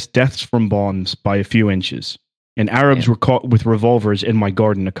I missed deaths from bombs by a few inches, and Arabs were caught with revolvers in my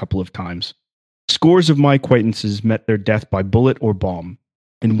garden a couple of times. Scores of my acquaintances met their death by bullet or bomb,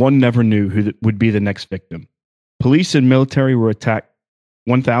 and one never knew who would be the next victim. Police and military were attacked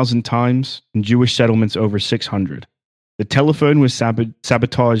 1,000 times, and Jewish settlements over 600. The telephone was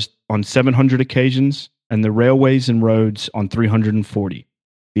sabotaged on 700 occasions, and the railways and roads on 340.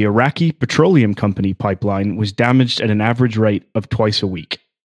 The Iraqi Petroleum Company pipeline was damaged at an average rate of twice a week.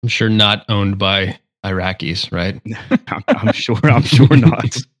 I'm sure not owned by Iraqis, right? I'm sure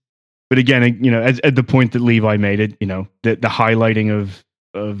not. But again, as at the point that Levi made it, the highlighting of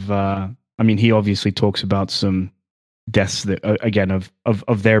I mean, he obviously talks about some deaths that again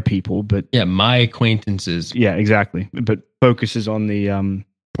of their people, but yeah, my acquaintances. Yeah, exactly. But focuses on the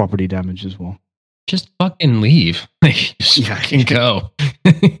property damage as well. Just fucking leave. Just fucking go.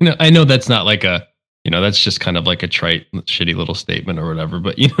 I know that's not like a, that's just kind of like a trite, shitty little statement or whatever.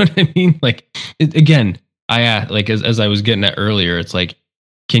 But you know what I mean? Like, again, as I was getting at earlier, it's like,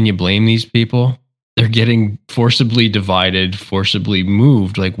 can you blame these people? They're getting forcibly divided, forcibly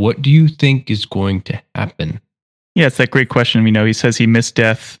moved. Like, what do you think is going to happen? Yeah, it's that great question. He says he missed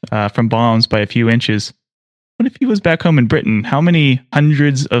death from bombs by a few inches. What if he was back home in Britain? How many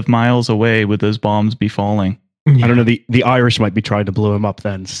hundreds of miles away would those bombs be falling? I don't know. The Irish might be trying to blow him up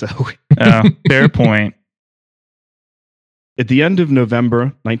then. So, fair point. At the end of November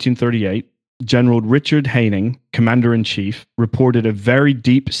 1938, General Richard Haining, Commander-in-Chief, reported a very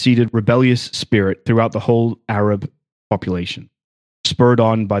deep-seated rebellious spirit throughout the whole Arab population, spurred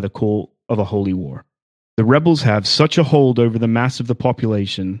on by the call of a holy war. The rebels have such a hold over the mass of the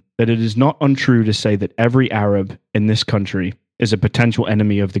population that it is not untrue to say that every Arab in this country is a potential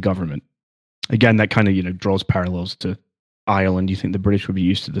enemy of the government. Again, that kind of, draws parallels to Ireland. You think the British would be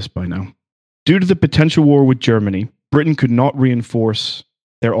used to this by now. Due to the potential war with Germany, Britain could not reinforce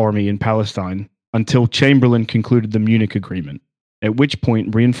their army in Palestine until Chamberlain concluded the Munich Agreement, at which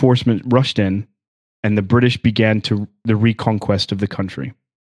point reinforcements rushed in and the British began the reconquest of the country.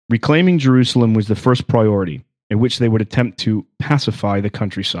 Reclaiming Jerusalem was the first priority, in which they would attempt to pacify the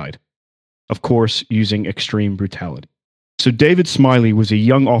countryside, of course, using extreme brutality. So David Smiley was a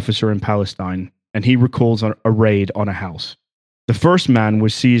young officer in Palestine, and he recalls a raid on a house. The first man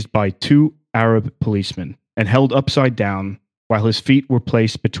was seized by 2 Arab policemen and held upside down while his feet were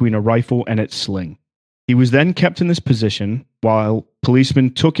placed between a rifle and its sling. He was then kept in this position while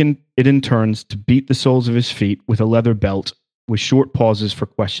policemen took it in turns to beat the soles of his feet with a leather belt with short pauses for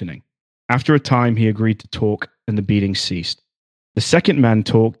questioning. After a time, he agreed to talk and the beating ceased. The second man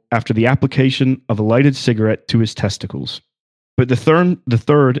talked after the application of a lighted cigarette to his testicles. But the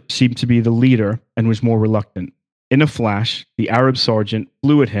third seemed to be the leader and was more reluctant. In a flash, the Arab sergeant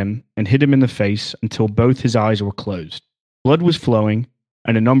flew at him and hit him in the face until both his eyes were closed. Blood was flowing,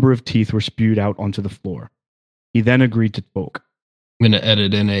 and a number of teeth were spewed out onto the floor. He then agreed to talk. I'm going to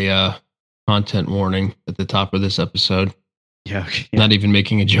edit in a content warning at the top of this episode. Yeah. Not even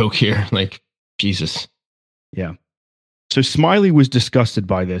making a joke here. Like, Jesus. Yeah. So Smiley was disgusted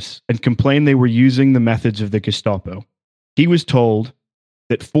by this and complained they were using the methods of the Gestapo. He was told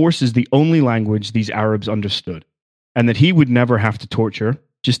that force is the only language these Arabs understood, and that he would never have to torture,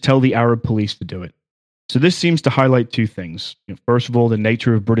 just tell the Arab police to do it. So this seems to highlight 2 things. First of all, the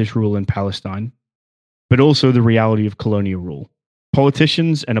nature of British rule in Palestine, but also the reality of colonial rule.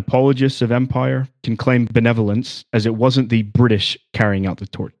 Politicians and apologists of empire can claim benevolence as it wasn't the British carrying out the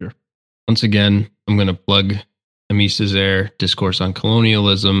torture. Once again, I'm going to plug Aimé Césaire, Discourse on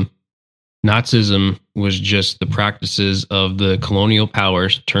Colonialism. Nazism was just the practices of the colonial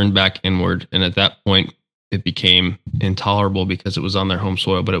powers turned back inward. And at that point, it became intolerable because it was on their home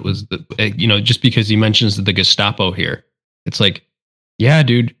soil. But it was, just because he mentions the Gestapo here, it's like, yeah,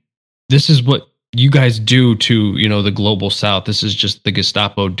 dude, this is what you guys do to, the global South. This is just the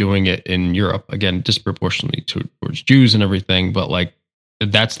Gestapo doing it in Europe. Again, disproportionately towards Jews and everything. But like,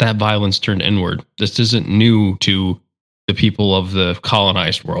 that's that violence turned inward. This isn't new to the people of the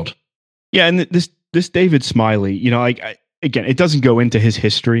colonized world. Yeah, and this David Smiley, again, it doesn't go into his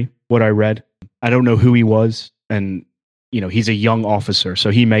history, what I read. I don't know who he was, and, he's a young officer, so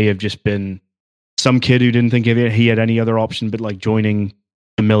he may have just been some kid who didn't think he had any other option but like joining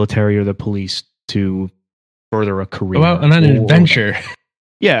the military or the police to further a career. Well, and an adventure.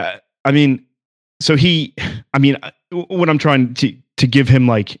 Yeah, what I'm trying to give him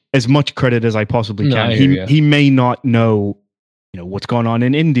like as much credit as I possibly can. He may not know what's going on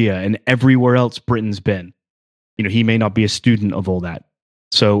in India and everywhere else Britain's been. He may not be a student of all that.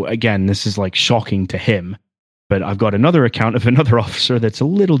 So again, this is like shocking to him. But I've got another account of another officer that's a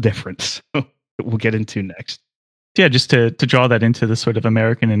little different. So we'll get into next. Yeah, just to draw that into the sort of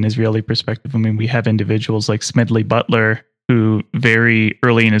American and Israeli perspective. I mean, we have individuals like Smedley Butler, who very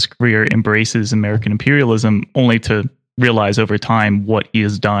early in his career embraces American imperialism, only to realize over time what he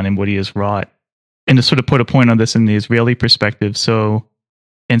has done and what he has wrought. And to sort of put a point on this in the Israeli perspective, so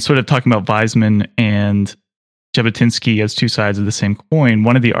in sort of talking about Weizmann and Jabotinsky as 2 sides of the same coin,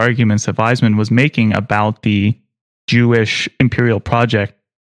 one of the arguments that Weizmann was making about the Jewish imperial project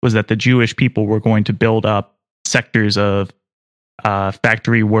was that the Jewish people were going to build up sectors of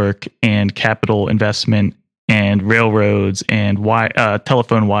factory work and capital investment and railroads and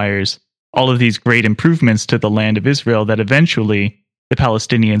telephone wires, all of these great improvements to the land of Israel that eventually the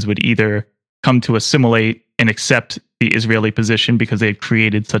Palestinians would either come to assimilate and accept the Israeli position because they had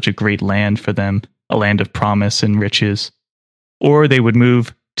created such a great land for them, a land of promise and riches, or they would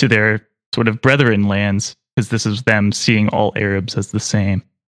move to their sort of brethren lands because this is them seeing all Arabs as the same,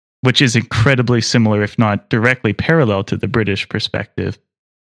 which is incredibly similar, if not directly parallel to the British perspective.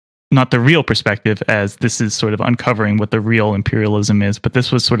 Not the real perspective, as this is sort of uncovering what the real imperialism is, but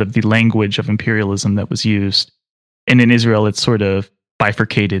this was sort of the language of imperialism that was used. And in Israel, it's sort of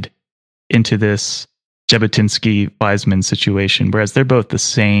bifurcated into this Jabotinsky-Weizmann situation, whereas they're both the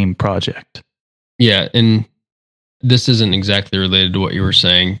same project. Yeah, and this isn't exactly related to what you were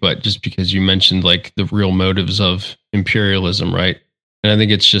saying, but just because you mentioned like the real motives of imperialism, right? And I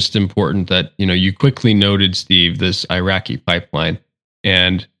think it's just important that, you quickly noted, Steve, this Iraqi pipeline.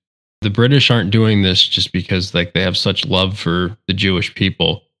 And the British aren't doing this just because like they have such love for the Jewish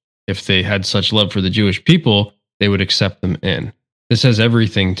people. If they had such love for the Jewish people, they would accept them in. This has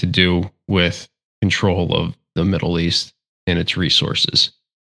everything to do with control of the Middle East and its resources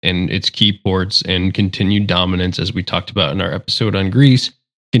and its key ports and continued dominance, as we talked about in our episode on Greece,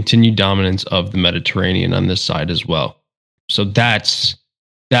 continued dominance of the Mediterranean on this side as well. So that's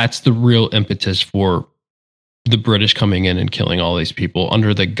the real impetus for the British coming in and killing all these people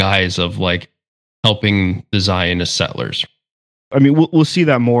under the guise of like helping the Zionist settlers. I mean, we'll see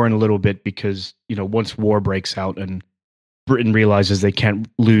that more in a little bit because, once war breaks out and Britain realizes they can't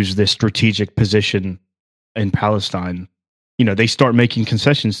lose this strategic position in Palestine, they start making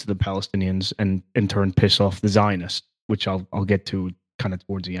concessions to the Palestinians and in turn piss off the Zionists, which I'll get to kind of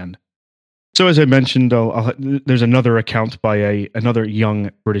towards the end. So as I mentioned, there's another account by another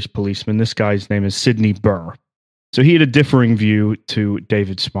young British policeman. This guy's name is Sidney Burr. So he had a differing view to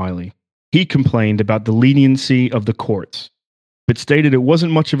David Smiley. He complained about the leniency of the courts, but stated it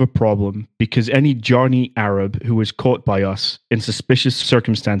wasn't much of a problem because any Johnny Arab who was caught by us in suspicious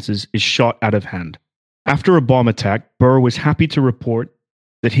circumstances is shot out of hand. After a bomb attack, Burr was happy to report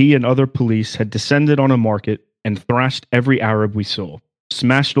that he and other police had descended on a market and thrashed every Arab we saw,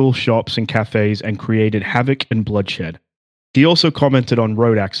 smashed all shops and cafes, and created havoc and bloodshed. He also commented on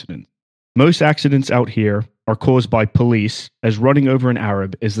road accidents. Most accidents out here are caused by police, as running over an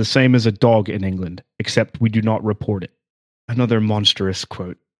Arab is the same as a dog in England, except we do not report it. Another monstrous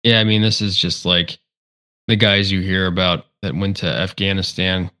quote. Yeah, I mean, this is just like the guys you hear about that went to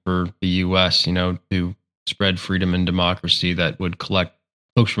Afghanistan for the U.S., to spread freedom and democracy, that would collect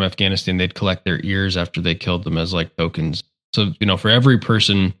folks from Afghanistan. They'd collect their ears after they killed them as like tokens. So, for every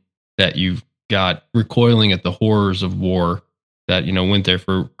person that you've got recoiling at the horrors of war that, went there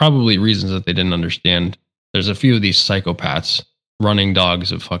for probably reasons that they didn't understand, there's a few of these psychopaths, running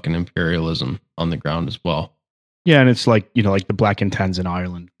dogs of fucking imperialism on the ground as well. Yeah, and it's like, like the Black and Tans in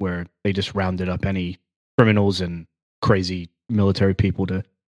Ireland, where they just rounded up any criminals and crazy military people to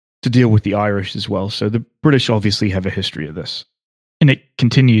deal with the Irish as well. So the British obviously have a history of this. And it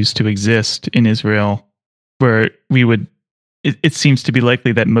continues to exist in Israel, where it seems to be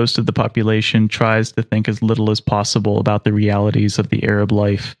likely that most of the population tries to think as little as possible about the realities of the Arab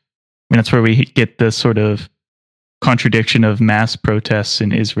life. I mean, that's where we get this sort of contradiction of mass protests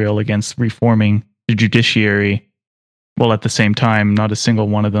in Israel against reforming the judiciary, while at the same time, not a single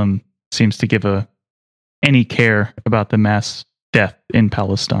one of them seems to give any care about the mass death in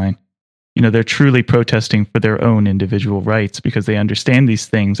Palestine. They're truly protesting for their own individual rights because they understand these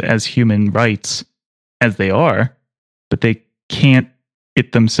things as human rights as they are, but they can't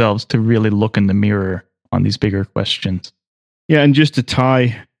get themselves to really look in the mirror on these bigger questions. Yeah, and just to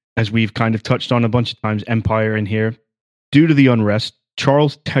tie, as we've kind of touched on a bunch of times, empire in here, due to the unrest,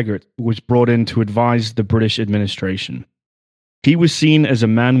 Charles Taggart was brought in to advise the British administration. He was seen as a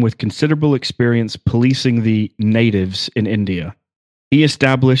man with considerable experience policing the natives in India. He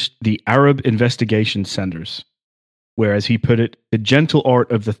established the Arab Investigation Centers, where, as he put it, the gentle art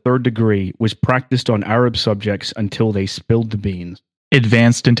of the third degree was practiced on Arab subjects until they spilled the beans.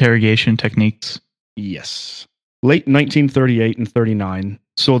 Advanced interrogation techniques. Yes. Late 1938 and 39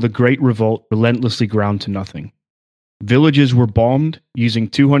 saw the Great Revolt relentlessly ground to nothing. Villages were bombed using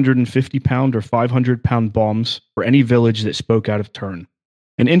 250-pound or 500-pound bombs for any village that spoke out of turn.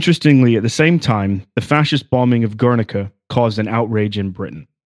 And interestingly, at the same time, the fascist bombing of Guernica caused an outrage in Britain,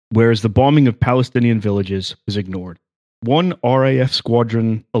 whereas the bombing of Palestinian villages was ignored. One RAF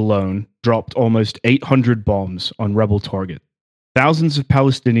squadron alone dropped almost 800 bombs on rebel targets. Thousands of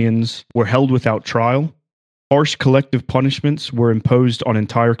Palestinians were held without trial. Harsh collective punishments were imposed on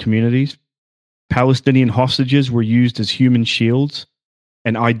entire communities. Palestinian hostages were used as human shields,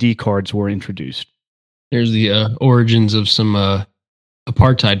 and ID cards were introduced. There's the origins of some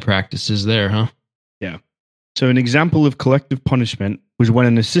apartheid practices there, huh? Yeah. So an example of collective punishment was when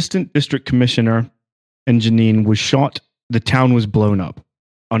an assistant district commissioner in Jenin was shot, the town was blown up.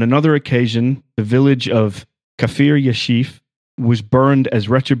 On another occasion, the village of Kafir Yashif was burned as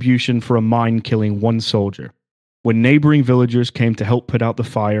retribution for a mine killing one soldier. When neighboring villagers came to help put out the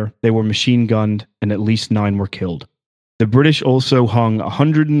fire, they were machine gunned and at least 9 were killed. The British also hung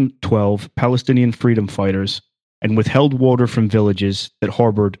 112 Palestinian freedom fighters and withheld water from villages that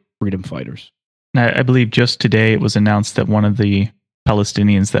harbored freedom fighters. I believe just today it was announced that one of the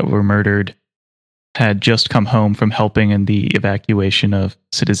Palestinians that were murdered had just come home from helping in the evacuation of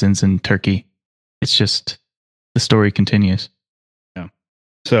citizens in Turkey. It's just the story continues.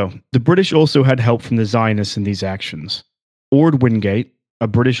 So the British also had help from the Zionists in these actions. Ord Wingate, a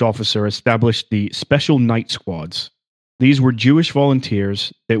British officer, established the Special Night Squads. These were Jewish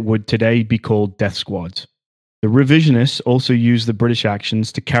volunteers that would today be called death squads. The revisionists also used the British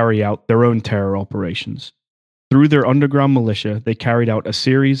actions to carry out their own terror operations. Through their underground militia, they carried out a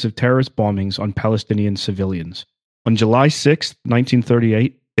series of terrorist bombings on Palestinian civilians. On July 6,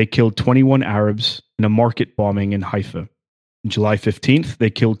 1938, they killed 21 Arabs in a market bombing in Haifa. On July 15th,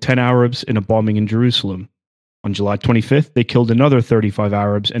 they killed 10 Arabs in a bombing in Jerusalem. On July 25th, they killed another 35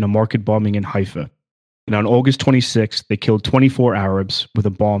 Arabs in a market bombing in Haifa. And on August 26th, they killed 24 Arabs with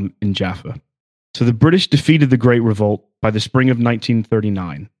a bomb in Jaffa. So the British defeated the Great Revolt by the spring of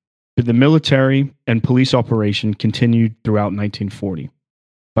 1939. But the military and police operation continued throughout 1940.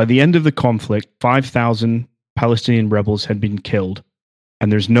 By the end of the conflict, 5,000 Palestinian rebels had been killed,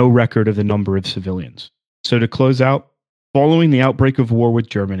 and there's no record of the number of civilians. So to close out, following the outbreak of war with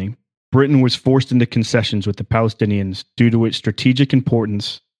Germany, Britain was forced into concessions with the Palestinians due to its strategic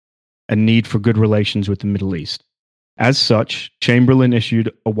importance and need for good relations with the Middle East. As such, Chamberlain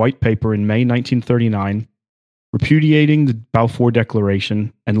issued a white paper in May 1939 repudiating the Balfour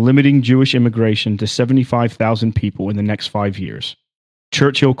Declaration and limiting Jewish immigration to 75,000 people in the next 5 years.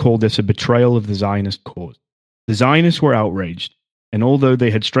 Churchill called this a betrayal of the Zionist cause. The Zionists were outraged, and although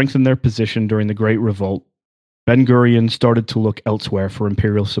they had strengthened their position during the Great Revolt, Ben-Gurion started to look elsewhere for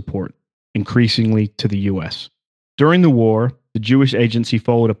imperial support, increasingly to the US. During the war, the Jewish Agency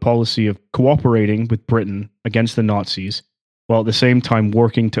followed a policy of cooperating with Britain against the Nazis, while at the same time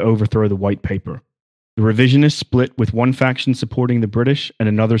working to overthrow the White Paper. The revisionists split, with one faction supporting the British and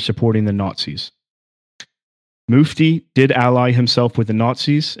another supporting the Nazis. Mufti did ally himself with the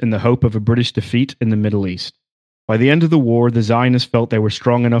Nazis in the hope of a British defeat in the Middle East. By the end of the war, the Zionists felt they were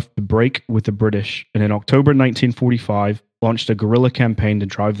strong enough to break with the British, and in October 1945 launched a guerrilla campaign to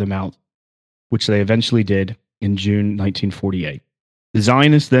drive them out, which they eventually did in June 1948. The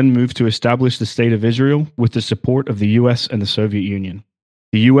Zionists then moved to establish the State of Israel with the support of the US and the Soviet Union.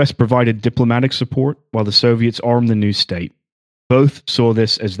 The US provided diplomatic support, while the Soviets armed the new state. Both saw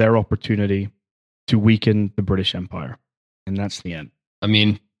this as their opportunity to weaken the British Empire. And that's the end. I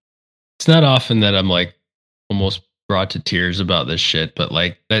mean, it's not often that I'm like almost brought to tears about this shit, but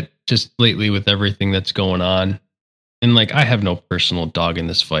like that just lately with everything that's going on, and like I have no personal dog in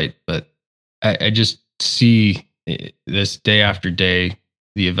this fight, but I just see this day after day,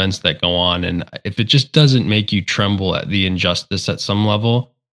 the events that go on. And if it just doesn't make you tremble at the injustice at some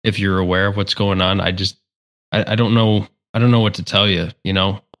level, if you're aware of what's going on, I don't know. I don't know what to tell you, you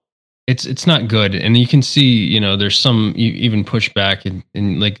know, it's not good. And you can see, you know, there's some even pushback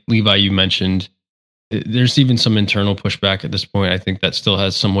and like Levi, you mentioned, there's even some internal pushback at this point. I think that still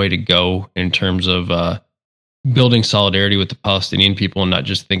has some way to go in terms of building solidarity with the Palestinian people and not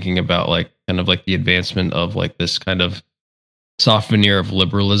just thinking about like kind of like the advancement of like this kind of soft veneer of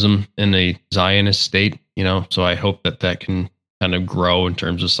liberalism in a Zionist state, you know. So I hope that that can kind of grow in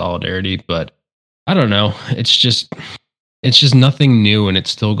terms of solidarity, but I don't know. It's just nothing new, and it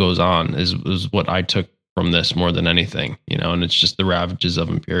still goes on is what I took from this more than anything, you know, and it's just the ravages of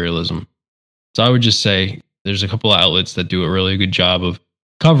imperialism. So I would just say there's a couple of outlets that do a really good job of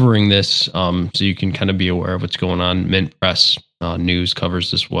covering this, so you can kind of be aware of what's going on. Mint Press News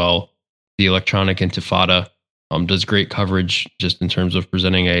covers this well. The Electronic Intifada does great coverage just in terms of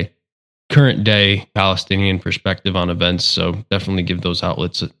presenting a current day Palestinian perspective on events. So definitely give those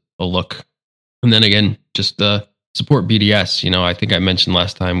outlets a look. And then again, just support BDS. You know, I think I mentioned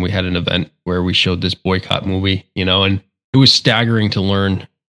last time we had an event where we showed this boycott movie, you know, and it was staggering to learn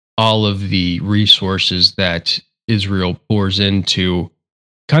all of the resources that Israel pours into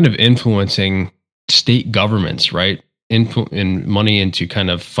kind of influencing state governments, right? In money into kind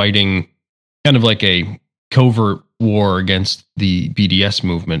of fighting kind of like a covert war against the BDS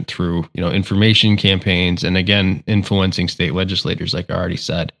movement through, you know, information campaigns and again, influencing state legislators, like I already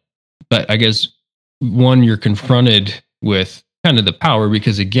said. But I guess one, you're confronted with kind of the power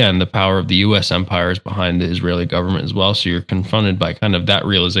because again, the power of the US empire is behind the Israeli government as well. So you're confronted by kind of that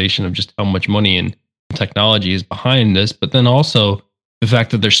realization of just how much money and technology is behind this. But then also the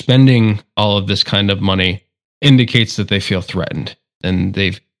fact that they're spending all of this kind of money indicates that they feel threatened. And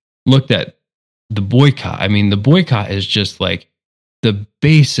they've looked at the boycott. I mean, the boycott is just like the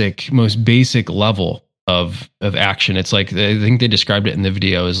most basic level of action. It's like, I think they described it in the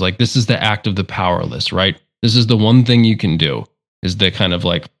video as like, this is the act of the powerless, right? This is the one thing you can do, is the kind of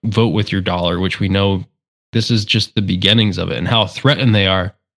like vote with your dollar, which we know this is just the beginnings of it. And how threatened they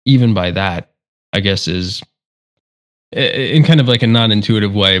are, even by that, I guess is in kind of like a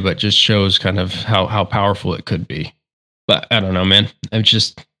non-intuitive way, but just shows kind of how powerful it could be. But I don't know, man. It's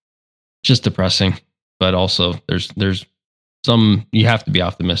just depressing. But also, there's some, you have to be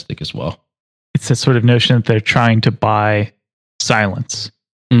optimistic as well. It's a sort of notion that they're trying to buy silence,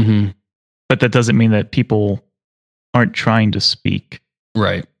 but that doesn't mean that people aren't trying to speak.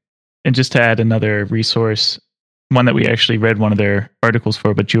 Right. And just to add another resource, one that we actually read one of their articles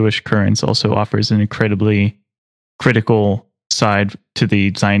for, but Jewish Currents also offers an incredibly critical side to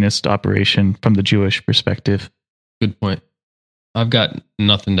the Zionist operation from the Jewish perspective. Good point. I've got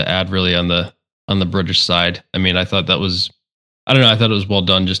nothing to add really on the British side. I mean, I thought it was well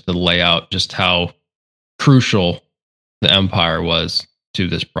done just to lay out just how crucial the empire was to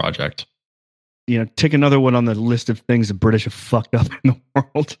this project. Take another one on the list of things the British have fucked up in the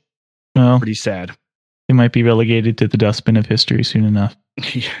world. Well, pretty sad. They might be relegated to the dustbin of history soon enough.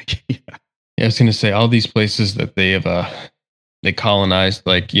 Yeah, I was going to say all these places that they have they colonized.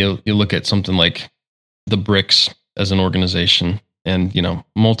 Like you look at something like the BRICS as an organization, and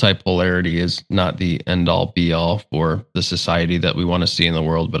multipolarity is not the end all be all for the society that we want to see in the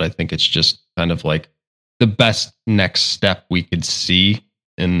world. But I think it's just kind of like the best next step we could see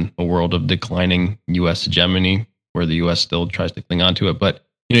in a world of declining U.S. hegemony, where the U.S. still tries to cling on to it. But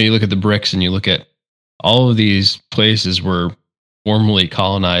you look at the BRICS and you look at all of these places were formerly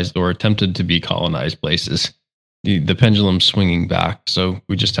colonized or attempted to be colonized places. The pendulum's swinging back. So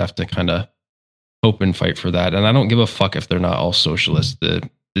we just have to kind of hope and fight for that. And I don't give a fuck if they're not all socialists. The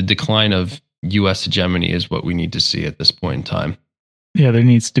decline of U.S. hegemony is what we need to see at this point in time. Yeah, there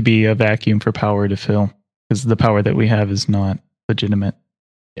needs to be a vacuum for power to fill, because the power that we have is not legitimate.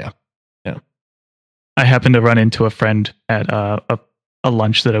 Yeah. I happened to run into a friend at a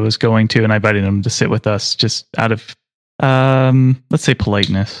lunch that I was going to, and I invited him to sit with us just out of, let's say,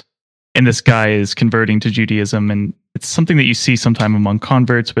 politeness. And this guy is converting to Judaism, and it's something that you see sometime among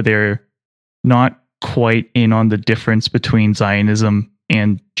converts where they're not quite in on the difference between Zionism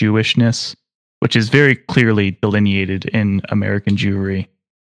and Jewishness, which is very clearly delineated in American Jewry,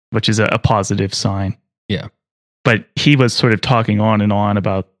 which is a positive sign. Yeah. But he was sort of talking on and on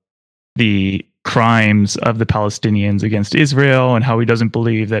about the crimes of the Palestinians against Israel and how he doesn't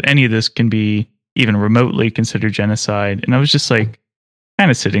believe that any of this can be even remotely considered genocide. And I was just like kind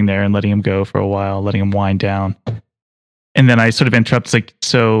of sitting there and letting him go for a while, letting him wind down. And then I sort of interrupt, like,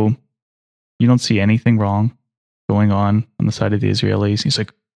 so you don't see anything wrong going on the side of the Israelis? He's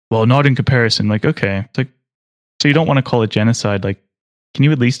like, well, not in comparison. Like, okay. It's like, so you don't want to call it genocide. Like, can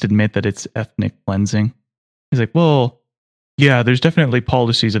you at least admit that it's ethnic cleansing? He's like, well, yeah, there's definitely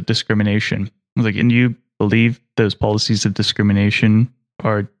policies of discrimination. I was like, and you believe those policies of discrimination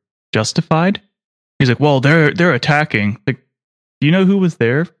are justified? He's like, well, they're attacking. Like, do you know who was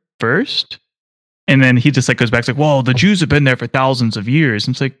there first? And then he just like goes back to like, well, the Jews have been there for thousands of years.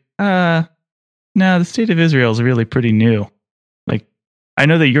 And it's like, no, the state of Israel is really pretty new. Like, I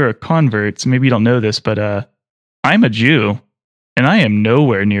know that you're a convert, so maybe you don't know this, but I'm a Jew, and I am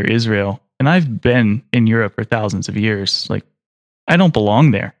nowhere near Israel. And I've been in Europe for thousands of years. Like, I don't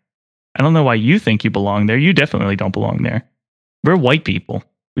belong there. I don't know why you think you belong there. You definitely don't belong there. We're white people.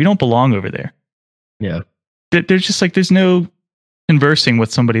 We don't belong over there. Yeah. There's just like, there's no conversing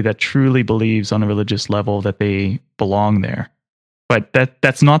with somebody that truly believes on a religious level that they belong there. But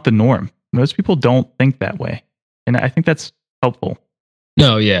that's not the norm. Most people don't think that way. And I think that's helpful.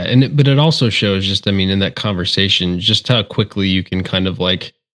 No, yeah. But it also shows just, I mean, in that conversation, just how quickly you can kind of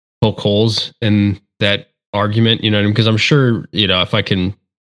like poke holes in that argument, because I'm sure, if I can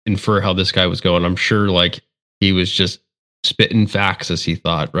infer how this guy was going, I'm sure like he was just spitting facts as he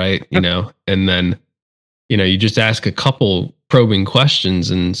thought, right? And then, you just ask a couple probing questions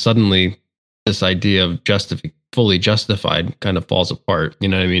and suddenly this idea of fully justified kind of falls apart. You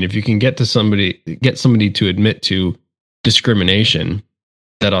know what I mean? If you can get somebody to admit to discrimination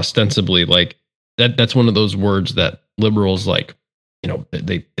that ostensibly like that's one of those words that liberals like,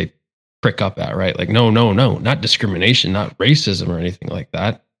 they prick up at, right? Like, no, not discrimination, not racism or anything like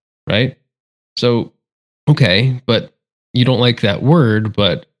that. Right. So, okay, but you don't like that word,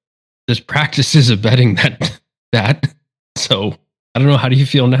 but this practice is abetting that. So I don't know. How do you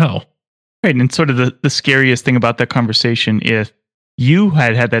feel now? Right. And sort of the scariest thing about that conversation, if you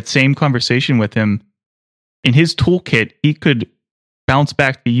had that same conversation with him, in his toolkit, he could bounce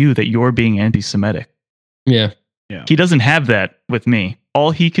back to you that you're being anti-Semitic. Yeah. He doesn't have that with me.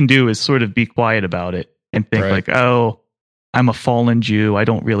 All he can do is sort of be quiet about it and think like, oh, I'm a fallen Jew. I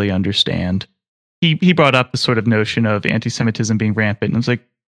don't really understand. He brought up the sort of notion of anti-Semitism being rampant. And I was like,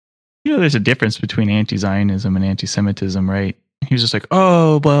 there's a difference between anti-Zionism and anti-Semitism, right? He was just like,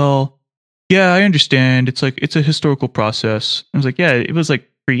 oh, well, yeah, I understand. It's like, it's a historical process. I was like, yeah, it was like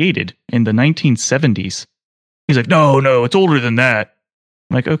created in the 1970s. He's like, no, it's older than that.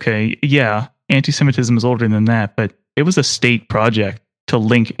 I'm like, okay, yeah, anti-Semitism is older than that, but it was a state project to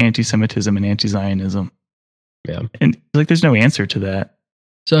link anti-Semitism and anti-Zionism. Yeah. And like, there's no answer to that.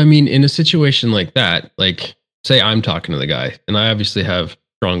 So, I mean, in a situation like that, like, say I'm talking to the guy, and I obviously have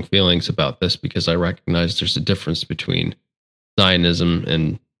strong feelings about this because I recognize there's a difference between Zionism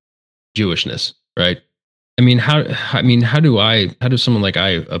and Jewishness, right? I mean, how do someone like I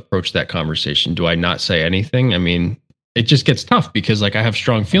approach that conversation? Do I not say anything? I mean, it just gets tough because like I have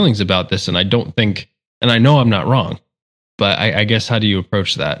strong feelings about this, and I don't think, and I know I'm not wrong, but I guess how do you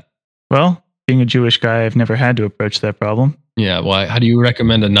approach that? Well, being a Jewish guy, I've never had to approach that problem. Yeah, well, how do you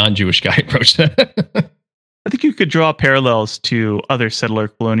recommend a non-Jewish guy approach that? I think you could draw parallels to other settler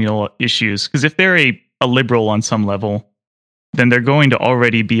colonial issues because if they're a liberal on some level, then they're going to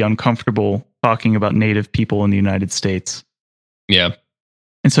already be uncomfortable talking about native people in the United States. Yeah.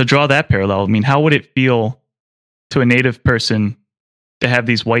 And so draw that parallel. I mean, how would it feel to a native person to have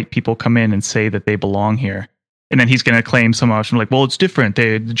these white people come in and say that they belong here? And then he's going to claim some option like, well, it's different.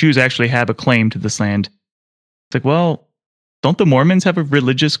 The Jews actually have a claim to this land. It's like, well, don't the Mormons have a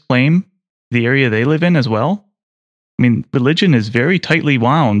religious claim to the area they live in as well? I mean, religion is very tightly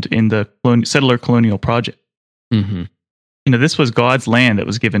wound in the settler colonial project. Mm-hmm. You know, this was God's land that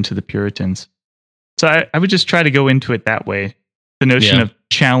was given to the Puritans. So I would just try to go into it that way. The notion of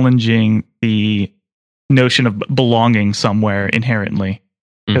challenging the notion of belonging somewhere inherently.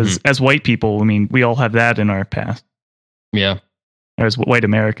 Because as white people, I mean, we all have that in our past. Yeah. Or as white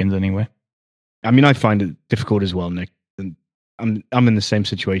Americans, anyway. I mean, I find it difficult as well, Nick. And I'm in the same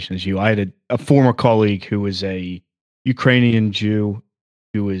situation as you. I had a former colleague who was a Ukrainian Jew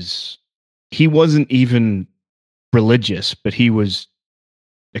he wasn't even religious, but he was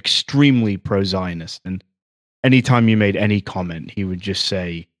extremely pro-Zionist. And anytime you made any comment, he would just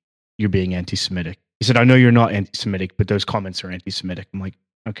say, you're being anti-Semitic. He said, I know you're not anti-Semitic, but those comments are anti-Semitic. I'm like,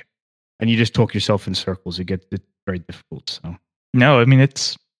 okay. And you just talk yourself in circles. It's very difficult. So no, I mean,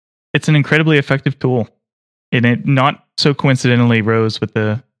 it's an incredibly effective tool. And it not so coincidentally rose with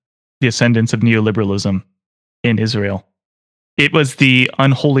the ascendance of neoliberalism in Israel. It was the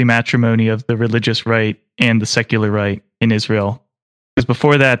unholy matrimony of the religious right and the secular right in Israel. Because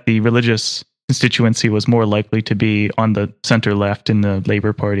before that, the religious constituency was more likely to be on the center left in the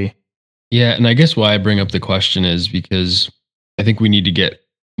Labor Party. Yeah, and I guess why I bring up the question is because I think we need to get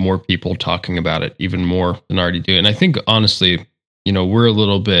more people talking about it, even more than already do. And I think honestly, you know, we're a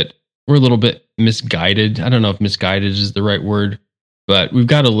little bit misguided. I don't know if misguided is the right word, but we've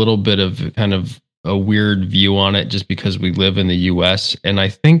got a little bit of kind of a weird view on it just because we live in the US. And I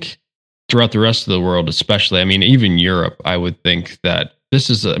think throughout the rest of the world, especially, I mean, even Europe, I would think that this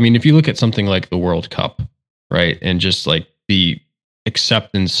is, I mean, if you look at something like the World Cup, right? And just like the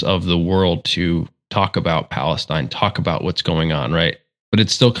acceptance of the world to talk about Palestine, talk about what's going on, right? But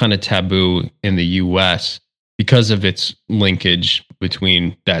it's still kind of taboo in the US because of its linkage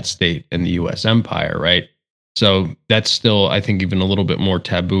between that state and the US empire, right? So that's still, I think, even a little bit more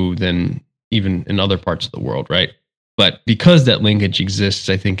taboo than even in other parts of the world, right? But because that linkage exists,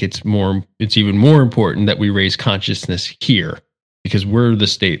 I think it's even more important that we raise consciousness here because we're the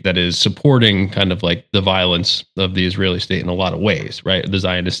state that is supporting kind of like the violence of the Israeli state in a lot of ways, right? The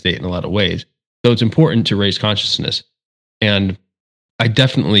Zionist state in a lot of ways. So it's important to raise consciousness. And I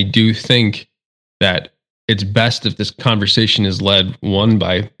definitely do think that it's best if this conversation is led, one,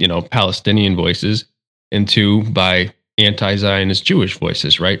 by, you know, Palestinian voices, and two, by anti-Zionist Jewish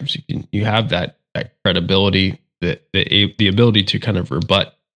voices, right? So you have that credibility, the ability to kind of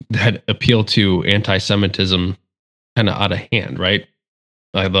rebut that appeal to anti-Semitism kind of out of hand, right?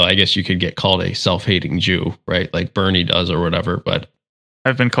 Although I guess you could get called a self-hating Jew, right? Like Bernie does or whatever, but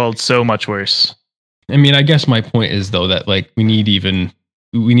I've been called so much worse. I mean, I guess my point is though that like we need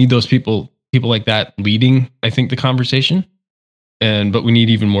those people like that leading, I think, the conversation. But we need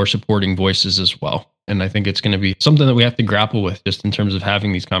even more supporting voices as well. And I think it's going to be something that we have to grapple with just in terms of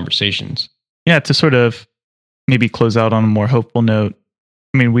having these conversations. Yeah, to sort of maybe close out on a more hopeful note.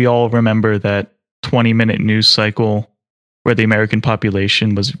 I mean, we all remember that 20-minute news cycle where the American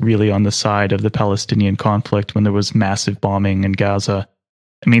population was really on the side of the Palestinian conflict when there was massive bombing in Gaza.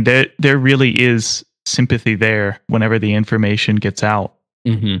 I mean, there really is sympathy there whenever the information gets out.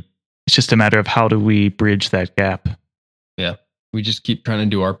 Mm-hmm. It's just a matter of how do we bridge that gap. Yeah, we just keep trying to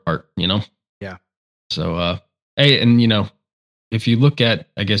do our part, you know? Yeah. So, hey, and, you know, if you look at,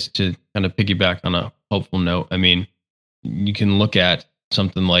 I guess, to kind of piggyback on a hopeful note, I mean, you can look at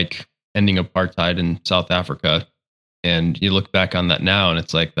something like ending apartheid in South Africa And you look back on that now, and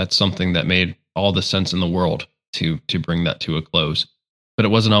it's like that's something that made all the sense in the world to bring that to a close. But it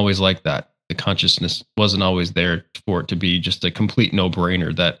wasn't always like that. The consciousness wasn't always there for it to be just a complete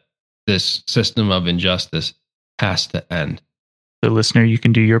no-brainer that this system of injustice has to end. So, listener, you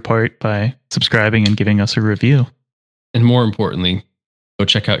can do your part by subscribing and giving us a review. And more importantly, go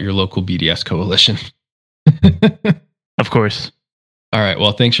check out your local BDS coalition. Of course. All right.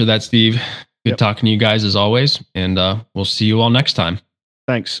 Well, thanks for that, Steve. Good talking to you guys as always. And we'll see you all next time.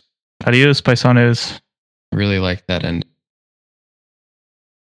 Thanks. Adios, paisanos. I really like that end.